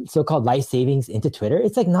so-called life savings into Twitter,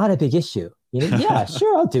 it's like not a big issue. Yeah,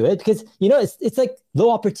 sure, I'll do it because it's like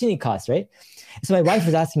low opportunity cost, right? So my wife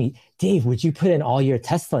was asking me, Dave, would you put in all your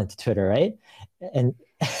Tesla into Twitter, right? And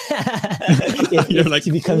you're like,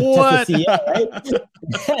 to become what? Tesla CEO, right?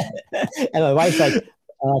 And my wife's like,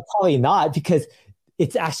 probably not, because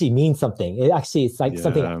it actually means something. It's like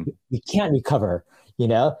something we can't recover,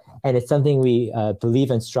 and it's something we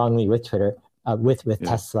believe in strongly with Twitter, with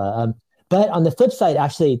Tesla. But on the flip side,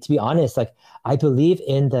 actually, to be honest, like I believe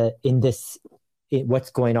in what's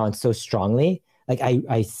going on so strongly. Like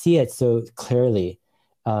I see it so clearly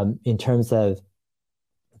in terms of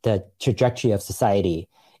the trajectory of society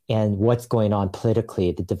and what's going on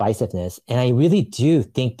politically, the divisiveness. And I really do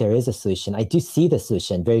think there is a solution. I do see the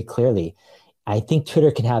solution very clearly. I think Twitter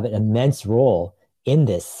can have an immense role in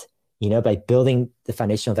this, by building the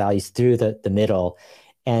foundational values through the middle.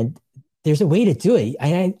 And there's a way to do it.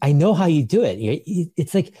 I know how you do it.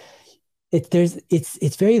 It's like,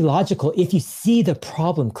 it's very logical if you see the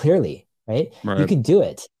problem clearly, right? You can do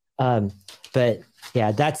it. But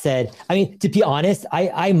yeah, that said, I mean, to be honest,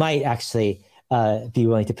 I might actually be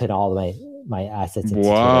willing to put all of my assets into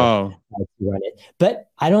Twitter to run it. But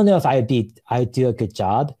I don't know if I would do a good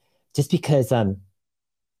job, just because I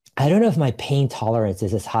don't know if my pain tolerance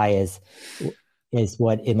is as high as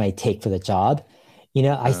what it might take for the job.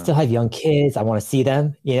 I still have young kids. I want to see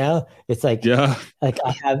them. It's like, like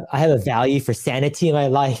I have a value for sanity in my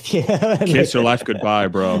life. Kiss your life goodbye,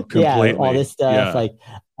 bro. Completely. Yeah, all this stuff. Like,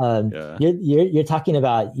 you're talking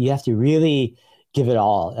about, you have to really, give it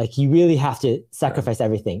all. Like you really have to sacrifice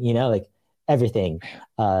everything, like everything.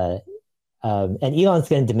 Uh, and Elon's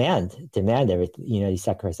going to demand everything. You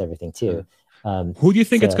sacrifice everything Yeah. too. Who do you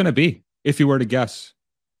think it's So going to be if you were to guess?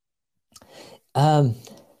 um,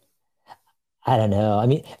 I don't know. I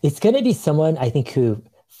mean, it's going to be someone I think who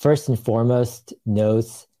first and foremost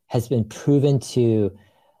has been proven to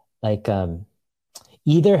like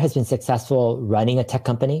either has been successful running a tech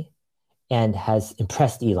company and has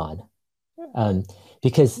impressed Elon. Um,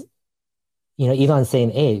 because Elon's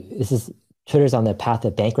saying, "Hey, Twitter's on the path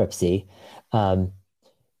of bankruptcy. Um,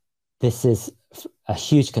 this is a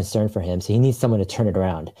huge concern for him, so he needs someone to turn it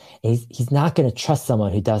around. And he's not going to trust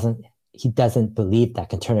someone who doesn't believe that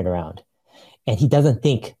can turn it around, and he doesn't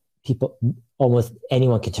think almost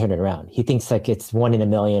anyone can turn it around. He thinks like it's 1 in a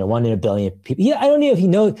million or 1 in a billion people. I don't know if he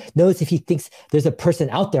knows if he thinks there's a person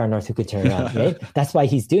out there on Earth who could turn it around, right? That's why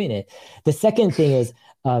he's doing it. The second thing is,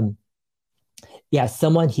 yeah,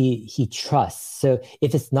 someone he trusts. So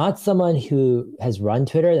if it's not someone who has run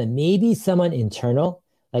Twitter, then maybe someone internal,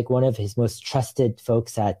 like one of his most trusted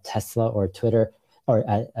folks at Tesla or Twitter or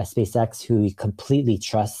at SpaceX, who he completely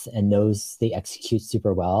trusts and knows they execute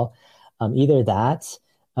super well. Either that,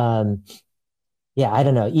 yeah, I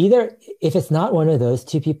don't know. Either if it's not one of those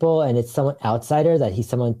two people and it's someone outsider that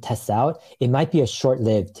someone tests out, it might be a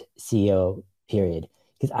short-lived CEO period.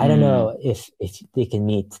 Because I don't know if they can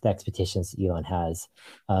meet the expectations Elon has.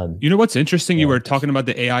 You know what's interesting? Yeah. You were talking about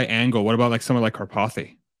the AI angle. What about like someone like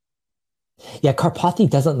Karpathy? Yeah, Karpathy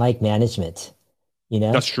doesn't like management.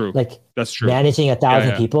 That's true. Like That's true. managing 1,000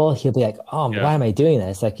 Yeah. people, he'll be like, "Oh, Yeah. why am I doing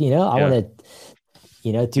this?" Like, I want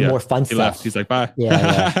to, do more fun He stuff. left. He's like, bye.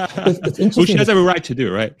 Yeah. It's interesting. Which he has every right to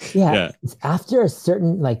do, right? Yeah. It's after a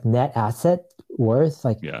certain like net asset worth,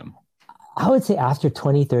 like I would say after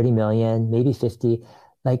 20, 30 million, maybe 50,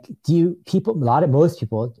 like most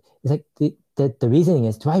people, it's like the reasoning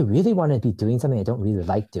is, do I really want to be doing something I don't really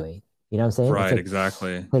like doing? You know what I'm saying? Right, It's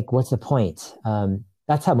exactly. like, what's the point?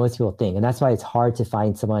 That's how most people think. And that's why it's hard to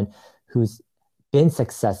find someone who's been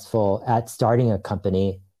successful at starting a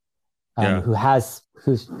company, who has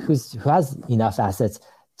enough assets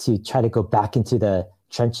to try to go back into the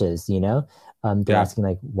trenches, they're asking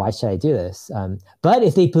like, why should I do this? But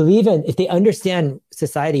if they understand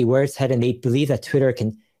society where it's headed, and they believe that Twitter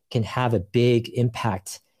can have a big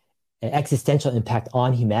impact, an existential impact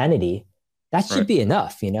on humanity, that should be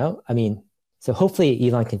enough, I mean, so hopefully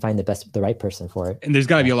Elon can find the right person for it. And there's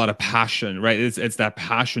got to be a lot of passion, right? It's that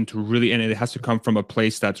passion to really, and it has to come from a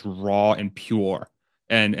place that's raw and pure.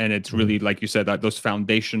 And it's really, like you said, that those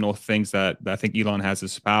foundational things that I think Elon has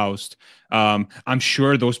espoused. I'm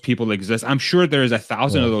sure those people exist. I'm sure there's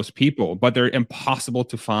 1,000 of those people, but they're impossible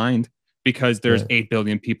to find because there's 8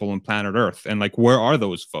 billion people on planet Earth. And like, where are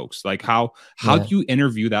those folks? Like, how do you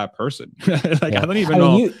interview that person? Like, I don't even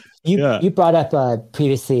know. Mean, you brought up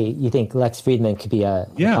previously, you think Lex Friedman could be a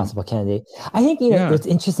possible candidate. I think, what's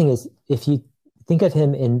interesting is if you think of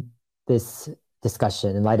him in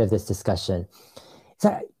light of this discussion,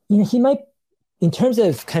 so, he might, in terms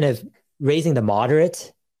of kind of raising the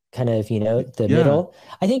moderate, kind of, the middle,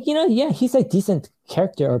 I think, he's a decent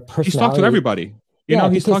character or personality. He's talked to everybody.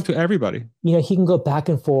 He's talked to everybody. He can go back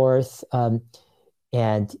and forth. And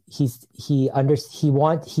he sees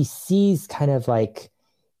kind of like,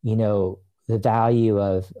 the value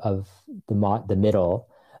of the middle.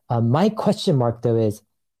 My question mark though is,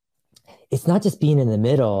 it's not just being in the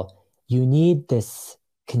middle. You need this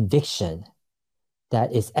conviction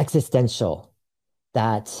that is existential,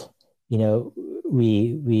 that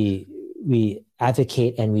we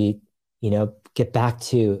advocate and we get back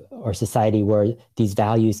to our society where these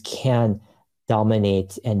values can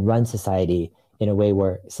dominate and run society in a way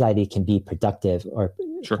where society can be productive or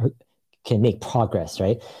can make progress,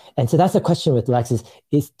 right? And so that's the question with Lex is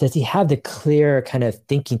does he have the clear kind of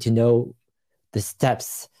thinking to know the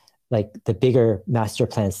steps, like the bigger master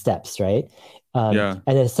plan steps, right? And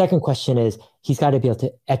then the second question is, he's got to be able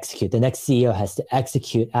to execute. The next CEO has to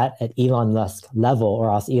execute at Elon Musk level,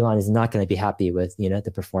 or else Elon is not going to be happy with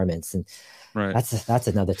the performance. And that's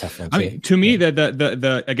another tough one too. I mean, to me,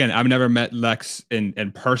 the again, I've never met Lex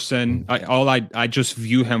in person. I just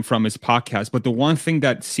view him from his podcast. But the one thing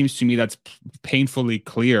that seems to me that's painfully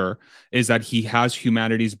clear is that he has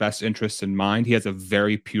humanity's best interests in mind. He has a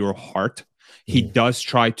very pure heart. He does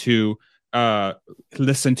try to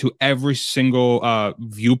listen to every single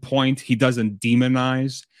viewpoint. He doesn't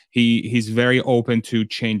demonize. He's very open to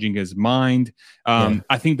changing his mind.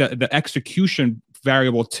 I think that the execution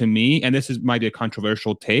variable to me, and might be a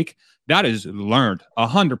controversial take, that is learned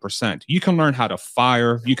 100%. You can learn how to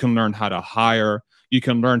fire. You can learn how to hire. You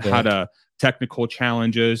can learn how to technical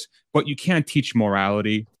challenges, but you can't teach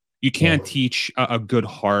morality. You can't teach a good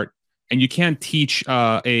heart, and you can't teach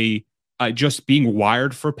just being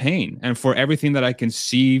wired for pain. And for everything that I can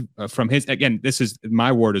see from his, again, this is,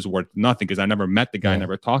 my word is worth nothing because I never met the guy,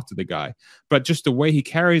 never talked to the guy, but just the way he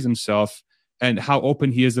carries himself and how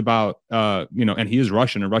open he is about, and he is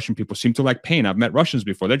Russian, and Russian people seem to like pain. I've met Russians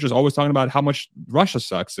before. They're just always talking about how much Russia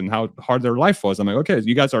sucks and how hard their life was. I'm like, okay,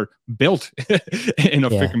 you guys are built in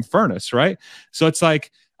a freaking furnace, right? So it's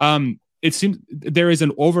like, it seems there is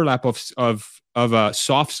an overlap of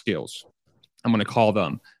soft skills, I'm going to call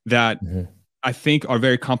them, that I think are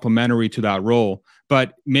very complementary to that role.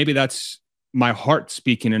 But maybe that's my heart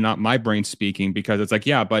speaking and not my brain speaking, because it's like,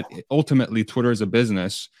 yeah, but ultimately Twitter is a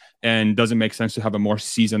business, and doesn't make sense to have a more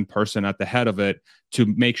seasoned person at the head of it to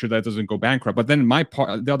make sure that doesn't go bankrupt. But then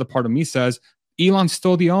the other part of me says, Elon's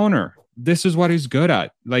still the owner. This is what he's good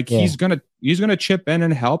at. Like he's gonna chip in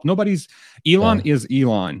and help. Elon is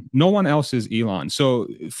Elon. No one else is Elon. So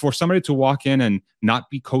for somebody to walk in and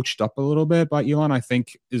not be coached up a little bit by Elon, I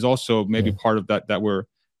think is also maybe part of that we're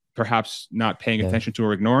perhaps not paying attention to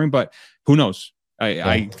or ignoring. But who knows?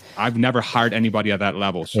 I've nenever hired anybody at that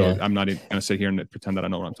level, so I'm not even gonna sit here and pretend that I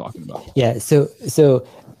know what I'm talking about. Yeah. So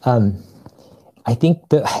I think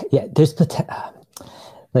there's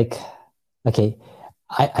like, okay.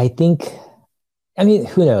 I think, I mean,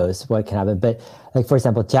 who knows what can happen, but like, for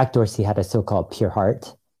example, Jack Dorsey had a so-called pure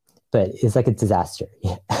heart, but it's like a disaster.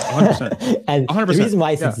 100%. And 100%. The reason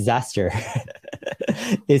why it's a disaster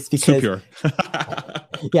is because, pure.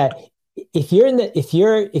 if you're in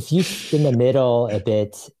the middle a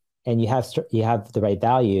bit and you have the right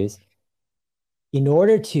values, in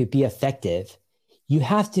order to be effective, you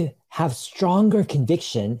have to have stronger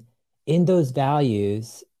conviction in those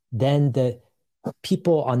values than the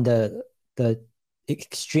people on the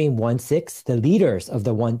extreme 1-6, the leaders of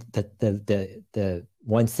the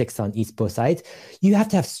 1-6 on both sides. You have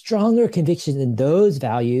to have stronger conviction in those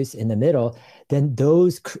values in the middle than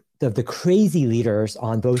those of the crazy leaders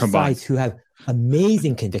on both sides who have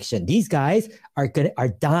amazing conviction. These guys are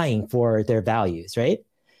dying for their values, right?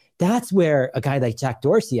 That's where a guy like Jack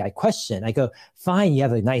Dorsey, I question. I go, fine, you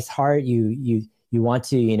have a nice heart, you want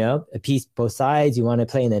to, appease both sides, you want to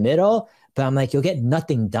play in the middle. But I'm like, you'll get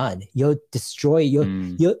nothing done. You'll destroy.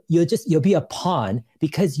 You'll be a pawn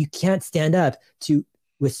because you can't stand up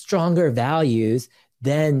with stronger values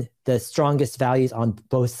than the strongest values on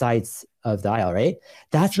both sides of the aisle, right?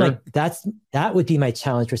 That would be my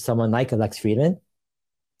challenge for someone like Alex Friedman.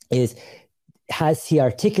 Has he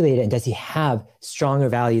articulated and does he have stronger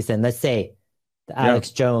values than, let's say, the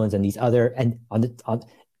Alex Jones and these other, and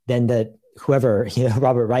then the whoever,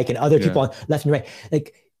 Robert Reich and other people on left and right,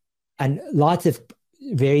 like. And lots of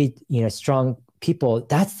very, strong people.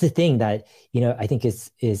 That's the thing that, I think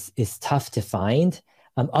is tough to find.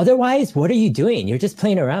 Otherwise, what are you doing? You're just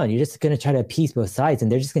playing around. You're just going to try to appease both sides,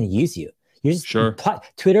 and they're just going to use you.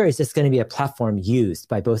 Twitter is just going to be a platform used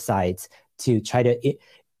by both sides to try to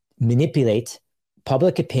manipulate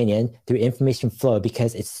public opinion through information flow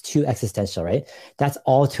because it's too existential, right? That's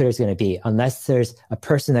all Twitter is going to be, unless there's a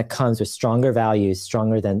person that comes with stronger values,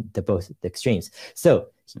 stronger than both the extremes. So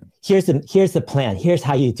here's the plan. Here's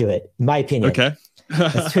how you do it, in my opinion. Okay.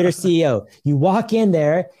 As Twitter CEO, you walk in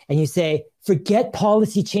there and you say, forget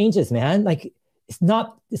policy changes, man. Like it's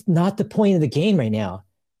not the point of the game right now.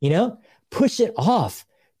 Push it off.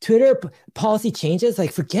 Twitter policy changes,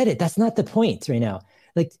 like forget it. That's not the point right now.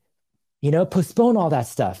 Like, postpone all that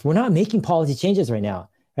stuff. We're not making policy changes right now,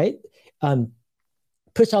 right?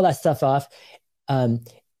 Push all that stuff off.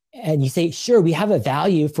 And you say, sure, we have a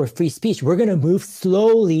value for free speech. We're going to move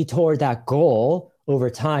slowly toward that goal over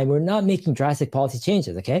time. We're not making drastic policy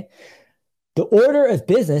changes, okay? The order of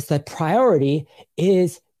business, the priority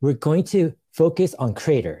is we're going to focus on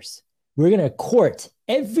creators. We're going to court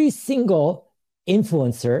every single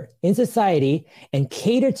influencer in society and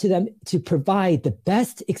cater to them to provide the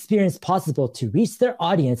best experience possible to reach their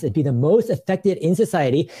audience and be the most effective in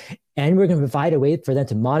society. And we're going to provide a way for them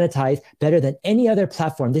to monetize better than any other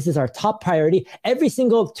platform. This is our top priority. Every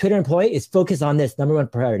single Twitter employee is focused on this number one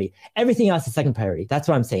priority. Everything else is second priority. That's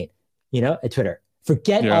what I'm saying, at Twitter.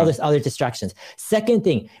 Forget all this other distractions. Second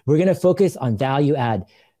thing, we're going to focus on value add.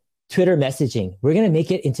 Twitter messaging. We're going to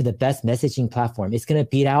make it into the best messaging platform. It's going to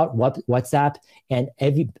beat out WhatsApp and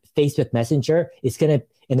every Facebook Messenger.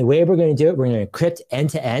 And the way we're going to do it, we're going to encrypt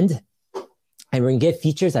end to end. And we're going to get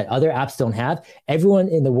features that other apps don't have. Everyone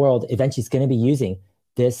in the world eventually is going to be using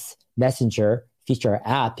this messenger feature or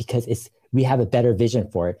app because we have a better vision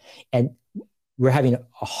for it. And we're having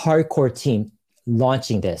a hardcore team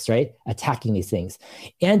launching this, right? Attacking these things.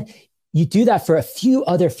 And you do that for a few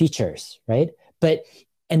other features, right?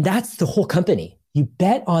 And that's the whole company. You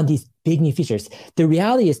bet on these big new features. The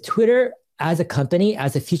reality is Twitter as a company,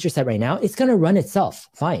 as a feature set right now, it's going to run itself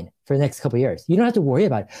fine for the next couple of years. You don't have to worry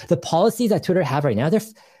about it. The policies that Twitter have right now,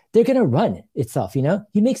 they're going to run itself. You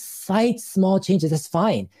make slight small changes. That's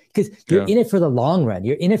fine because you're in it for the long run.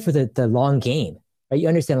 You're in it for the long game, right? You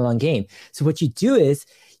understand the long game. So what you do is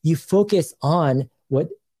you focus on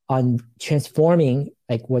transforming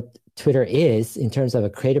like what Twitter is in terms of a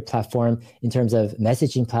creative platform, in terms of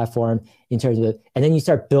messaging platform, and then you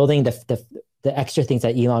start building the extra things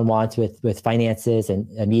that Elon wants with finances and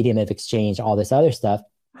a medium of exchange, all this other stuff.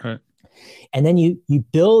 Right. And then you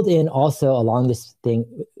build in also along this thing,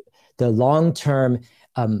 the long-term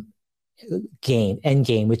end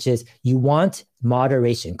game, which is you want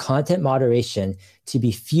moderation, content moderation to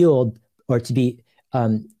be fueled or to be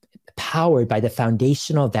powered by the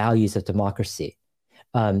foundational values of democracy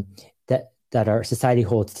that our society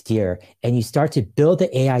holds dear. And you start to build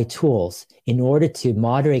the AI tools in order to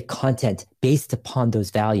moderate content based upon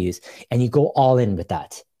those values. And you go all in with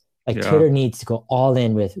that. Twitter needs to go all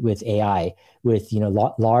in with AI, with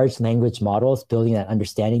large language models, building that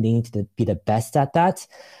understanding. They need to be the best at that,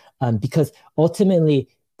 because ultimately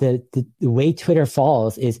the way Twitter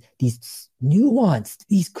falls is these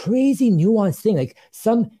crazy nuanced thing. Like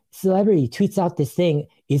some celebrity tweets out this thing.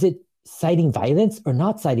 Is it citing violence or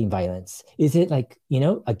not citing violence? Is it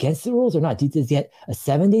against the rules or not? Does he get a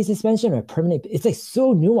 7-day suspension or a permanent? It's like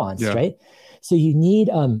so nuanced, right? So you need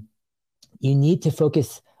to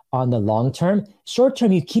focus on the long term. Short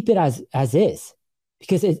term, you keep it as is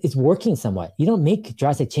because it's working somewhat. You don't make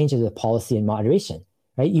drastic changes to the policy and moderation,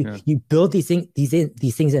 right? You build these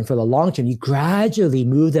things in for the long term. You gradually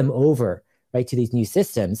move them over, right, to these new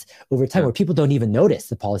systems over time where people don't even notice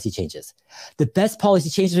the policy changes. The best policy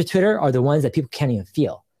changes for Twitter are the ones that people can't even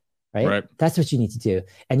feel, right? That's what you need to do.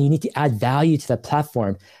 And you need to add value to the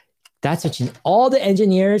platform. That's what all the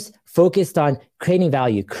engineers focused on creating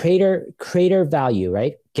value, creator value,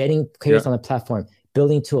 right? Getting creators on the platform,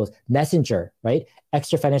 building tools, messenger, right?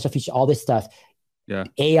 Extra financial feature, all this stuff.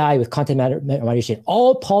 AI with content moderation,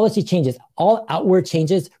 all policy changes, all outward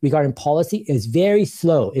changes regarding policy is very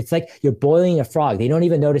slow. It's like you're boiling a frog. They don't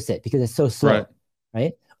even notice it because it's so slow,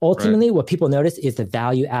 right? Ultimately, what people notice is the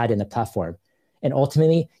value add in the platform. And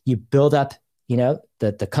ultimately, you build up,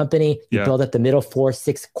 the company, you build up the middle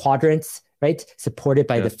 4-6 quadrants, right? Supported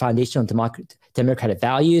by the foundational democratic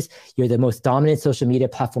values. You're the most dominant social media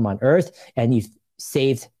platform on earth, and you've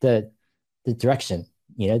saved the direction,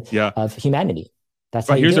 of humanity. That's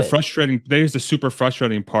how here's the super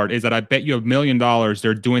frustrating part is that I bet you $1 million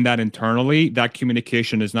they're doing that internally. That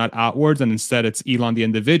communication is not outwards, and instead it's Elon, the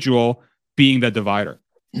individual, being the divider.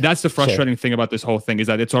 That's the frustrating thing about this whole thing is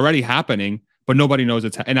that it's already happening, but nobody knows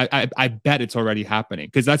and I bet it's already happening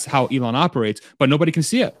because that's how Elon operates, but nobody can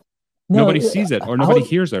see it. Nobody sees it or nobody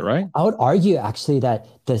hears it, right? I would argue actually that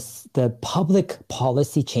the public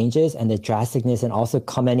policy changes and the drasticness and also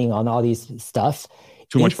commenting on all these stuff,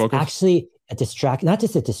 too much focus. Actually not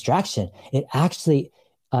just a distraction, it actually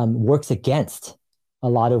works against a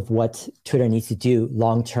lot of what Twitter needs to do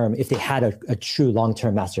long-term if they had a true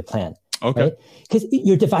long-term master plan. Okay. Because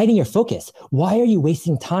you're dividing your focus. Why are you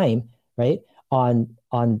wasting time, right, on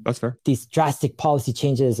That's fair. These drastic policy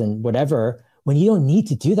changes and whatever when you don't need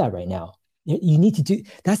to do that right now? You need to do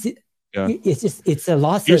that's it. It's a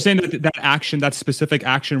loss. You're saying that specific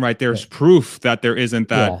action right there is proof that there isn't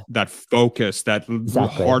that focus, that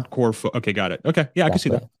hardcore. Okay, got it. Okay, I could see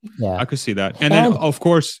that. Yeah, I could see that. And then of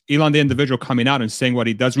course, Elon the individual coming out and saying what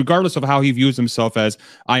he does, regardless of how he views himself as,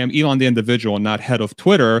 I am Elon the individual, not head of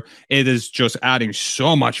Twitter. It is just adding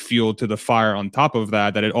so much fuel to the fire on top of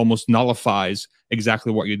that it almost nullifies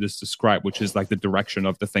exactly what you just described, which is like the direction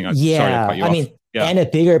of the thing. Sorry, I cut you off. And a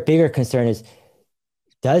bigger concern is,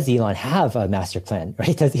 does Elon have a master plan,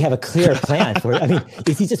 right? Does he have a clear plan for it? I mean,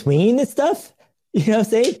 is he just winging this stuff? You know what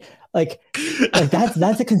I'm saying? Like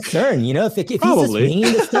that's a concern, if he's just winging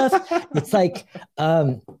this stuff, it's like,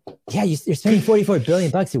 you're spending $44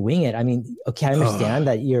 billion to wing it. I mean, okay, I understand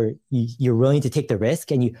that you're willing to take the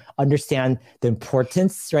risk and you understand the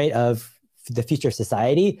importance, right, of the future of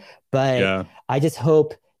society. But I just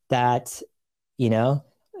hope that,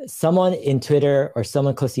 someone in Twitter or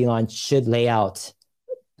someone close to Elon should lay out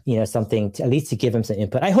something at least to give him some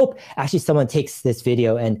input. I hope actually someone takes this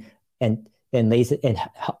video and lays it in,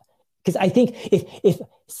 because I think if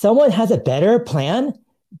someone has a better plan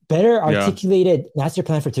better Yeah. articulated master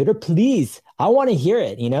plan for Twitter, please. I want to hear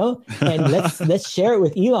it, and let's share it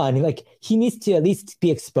with Elon. Like he needs to at least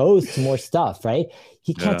be exposed to more stuff, right?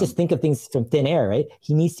 He can't Yeah. just think of things from thin air, right?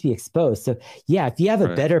 He needs to be exposed. So yeah, if you have a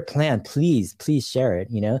Right. better plan, please share it,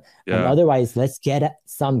 Yeah. Otherwise, let's get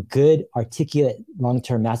some good articulate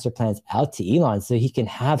long-term master plans out to Elon so he can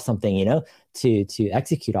have something, to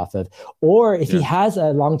execute off of. Or if he Yeah. has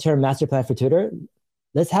a long-term master plan for Twitter,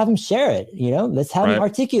 let's have him share it, let's have him Right.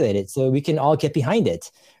 articulate it so we can all get behind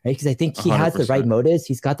it, right? Because I think A he hundred has the right percent. motives,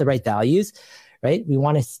 he's got the right values, right? We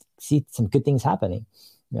want to see some good things happening.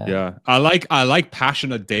 Yeah. Yeah. I like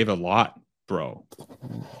passionate Dave a lot, bro.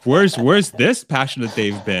 Where's this passionate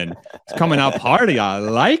Dave been? It's coming out party. I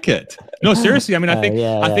like it. No, seriously. I mean, I think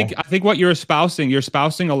Yeah, I yeah. think I think what you're espousing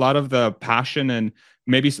a lot of the passion and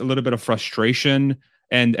maybe a little bit of frustration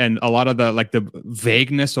and a lot of the like the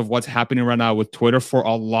vagueness of what's happening right now with Twitter for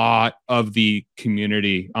a lot of the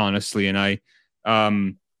community, honestly. And I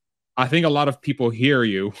think a lot of people hear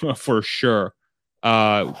you for sure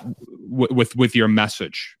with your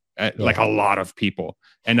message, like Yeah. a lot of people.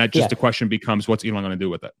 And that just Yeah. the question becomes, what's Elon going to do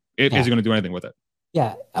with it? Is Yeah. he going to do anything with it?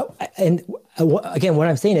 Yeah. And again, what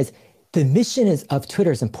I'm saying is the mission of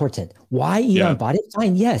Twitter is important. Why Elon Yeah, bought it?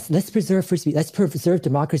 Fine. Yes. Let's preserve free speech. Let's preserve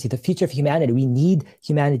democracy, the future of humanity. We need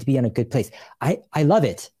humanity to be in a good place. I love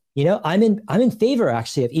it. I'm in favor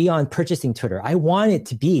actually of Elon purchasing Twitter. I want it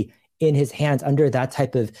to be in his hands under that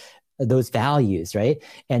type of those values, right?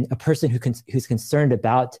 And a person who's concerned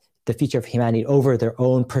about the future of humanity over their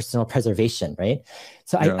own personal preservation, right?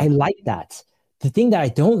 So yeah, I like that. The thing that I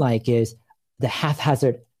don't like is the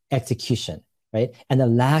haphazard execution, right? And the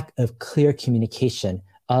lack of clear communication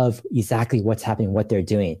of exactly what's happening, what they're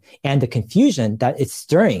doing, and the confusion that it's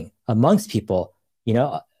stirring amongst people,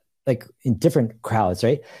 like in different crowds,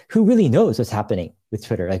 right? Who really knows what's happening with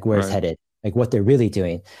Twitter, like where it's right. headed, like what they're really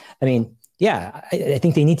doing. I mean, yeah, I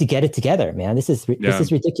think they need to get it together, man. This Yeah.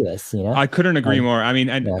 is ridiculous, I couldn't agree Um, more. I mean,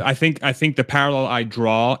 and yeah, I think the parallel I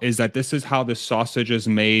draw is that this is how the sausage is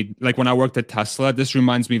made. Like when I worked at Tesla, this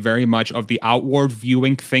reminds me very much of the outward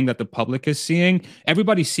viewing thing that the public is seeing.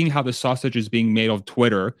 Everybody's seeing how the sausage is being made of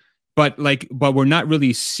Twitter, but we're not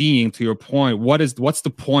really seeing, to your point, what's the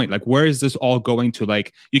point? Like where is this all going to?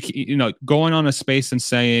 Like going on a space and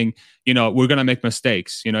saying, we're going to make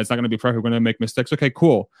mistakes. It's not going to be perfect. We're going to make mistakes. Okay,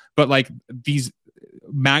 cool. But like these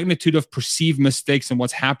magnitude of perceived mistakes and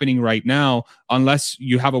what's happening right now, unless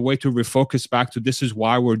you have a way to refocus back to this is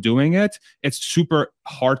why we're doing it, it's super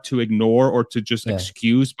hard to ignore or to just yeah,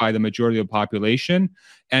 excuse by the majority of the population.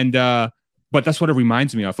 And but that's what it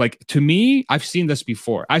reminds me of. Like to me, I've seen this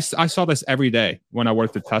before. I saw this every day when I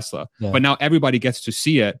worked at Tesla, yeah, but now everybody gets to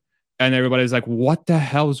see it. And everybody's like, what the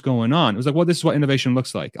hell is going on? It was like, well, this is what innovation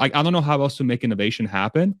looks like. I don't know how else to make innovation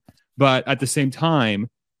happen. But at the same time,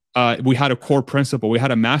 we had a core principle. We had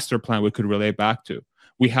a master plan we could relate back to.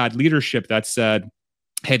 We had leadership that said,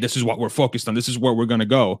 hey, this is what we're focused on. This is where we're going to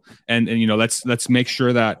go. And let's make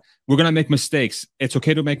sure that we're going to make mistakes. It's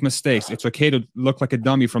okay to make mistakes. It's okay to look like a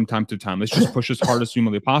dummy from time to time. Let's just push as hard as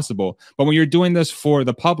humanly possible. But when you're doing this for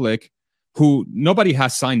the public, who nobody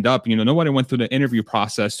has signed up, nobody went through the interview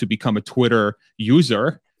process to become a Twitter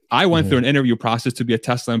user. I went through mhm, an interview process to be a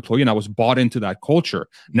Tesla employee, and I was bought into that culture.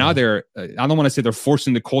 Now yeah, I don't want to say they're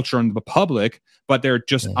forcing the culture on the public, but they're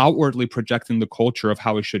just yeah, outwardly projecting the culture of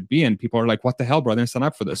how it should be. And people are like, what the hell, bro? I didn't sign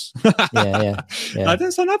up for this. yeah, yeah, I yeah,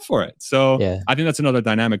 didn't sign up for it. So yeah. I think that's another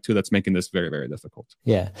dynamic too that's making this very, very difficult.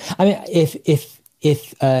 Yeah, I mean,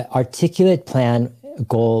 if articulate plan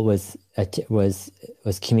goal was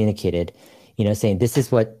communicated, saying this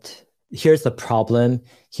is here's the problem,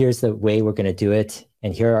 here's the way we're going to do it,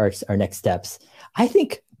 and here are our next steps. I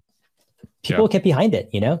think people Yeah, will get behind it.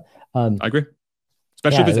 I agree.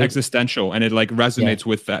 Especially Yeah, if it's existential and it like yeah, resonates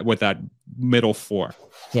with that middle four.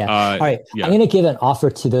 yeah. All right, I'm Yeah. going to give an offer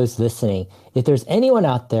to those listening. If there's anyone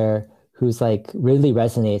out there who's like really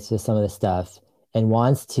resonates with some of the stuff and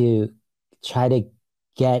wants to try to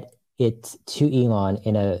get it to Elon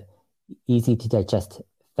in a easy to digest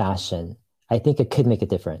fashion, I think it could make a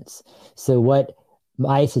difference. So what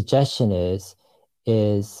my suggestion is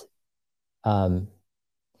um,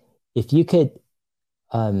 if you could,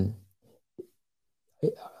 um,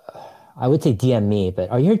 I would say DM me, but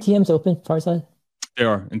are your DMs open, Farzad? They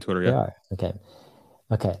are in Twitter. They Yeah. are. Okay.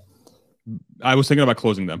 Okay. I was thinking about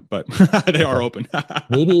closing them, but they are Okay. open.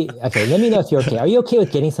 Maybe, okay. Let me know if you're okay. Are you okay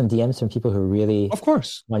with getting some DMs from people who really Of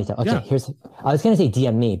course. want to tell? Okay. Yeah. I was going to say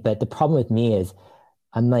DM me, but the problem with me is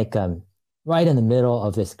I'm like right in the middle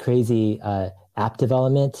of this crazy app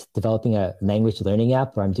development, developing a language learning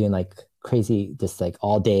app where I'm doing like crazy, just like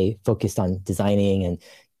all day focused on designing and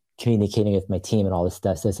communicating with my team and all this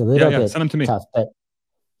stuff. So it's a Yeah, little yeah. bit Send them to me. tough. But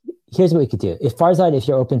here's what we could do. If Farzad, if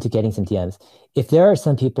you're open to getting some DMs, if there are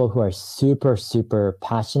some people who are super, super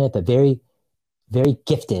passionate, but very, very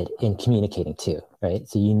gifted in communicating too, right?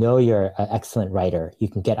 So you're an excellent writer, you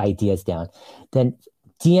can get ideas down, then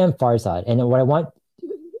DM Farzad. And what I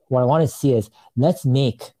want to see is let's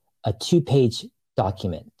make a 2-page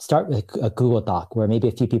document. Start with a Google Doc where maybe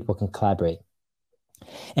a few people can collaborate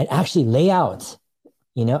and actually lay out,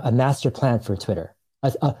 a master plan for Twitter,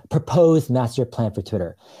 a proposed master plan for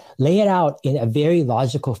Twitter. Lay it out in a very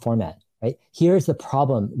logical format, right? Here's the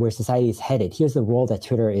problem where society is headed. Here's the role that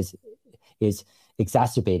Twitter is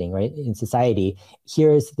exacerbating, right, in society.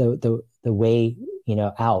 Here's the way,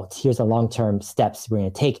 out. Here's the long-term steps we're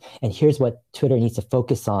going to take, and here's what Twitter needs to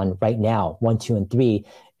focus on right now, 1, 2, and 3.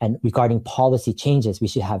 And regarding policy changes, we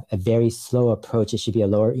should have a very slow approach. It should be a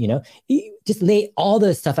lower, just lay all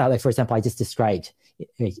the stuff out. Like, for example, I just described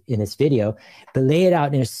in this video, but lay it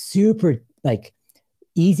out in a super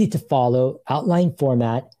easy to follow outline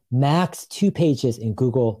format, max 2 pages in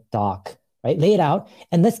Google Doc, right? Lay it out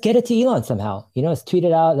and let's get it to Elon somehow. Let's tweet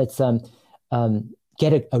it out. Let's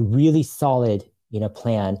get a really solid,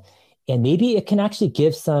 plan. And maybe it can actually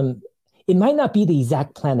give it might not be the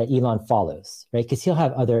exact plan that Elon follows, right? Because he'll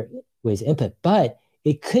have other ways of input, but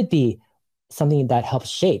it could be something that helps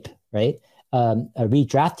shape, right? A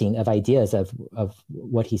redrafting of ideas of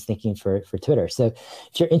what he's thinking for Twitter. So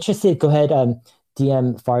if you're interested, go ahead,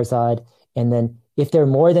 DM Farzad. And then if there are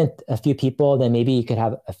more than a few people, then maybe you could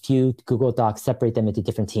have a few Google Docs, separate them into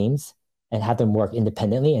different teams and have them work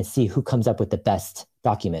independently and see who comes up with the best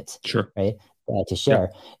document, Sure. right, to share.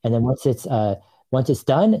 Yeah. And then once it's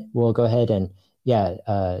done, we'll go ahead and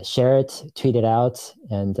share it, tweet it out,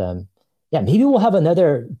 and maybe we'll have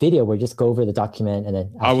another video where we just go over the document and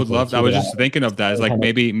then. I would love that. I was just thinking of that. It's like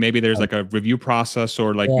maybe there's like a review process,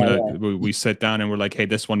 or like we sit down and we're like, hey,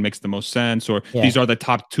 this one makes the most sense, or these are the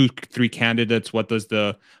top 2-3 candidates. What does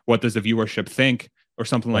the viewership think, or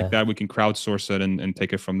something like that? We can crowdsource it and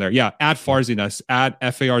take it from there. Yeah, at Farziness, at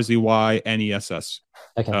FARZYNESS.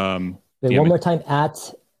 Okay. Wait, one more time, at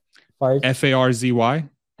FARZY.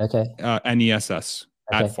 Okay. NESS.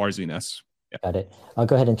 Okay. At Farziness. Yeah. Got it. I'll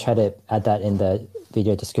go ahead and try to add that in the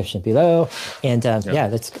video description below. And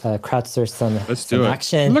let's crowdsource some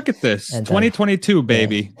action. Look at this. And, 2022,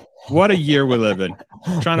 baby. Yeah. What a year we live in.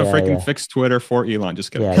 Trying to freaking fix Twitter for Elon.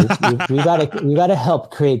 Just kidding. Yeah, we gotta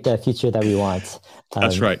help create the future that we want.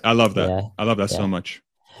 That's right. I love that. Yeah, I love that so much.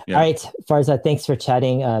 Yeah. All right, Farzad, thanks for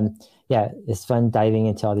chatting. It's fun diving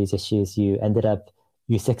into all these issues. You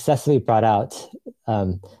successfully brought out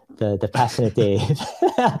the passionate Dave.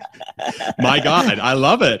 My God, I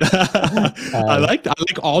love it. I like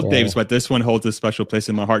all Daves, but this one holds a special place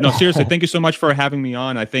in my heart. No, seriously, thank you so much for having me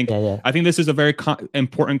on. I think this is a very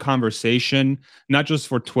important conversation, not just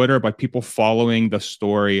for Twitter, but people following the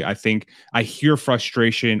story. I think I hear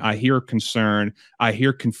frustration, I hear concern, I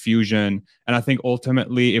hear confusion, and I think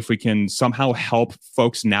ultimately, if we can somehow help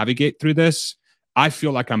folks navigate through this, I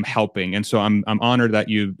feel like I'm helping. And so I'm honored that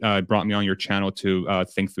you brought me on your channel to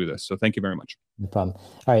think through this. So thank you very much. No problem.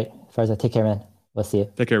 All right, Farzad, take care, man. We'll see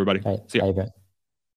you. Take care, everybody. All right, see you. Bye, everyone.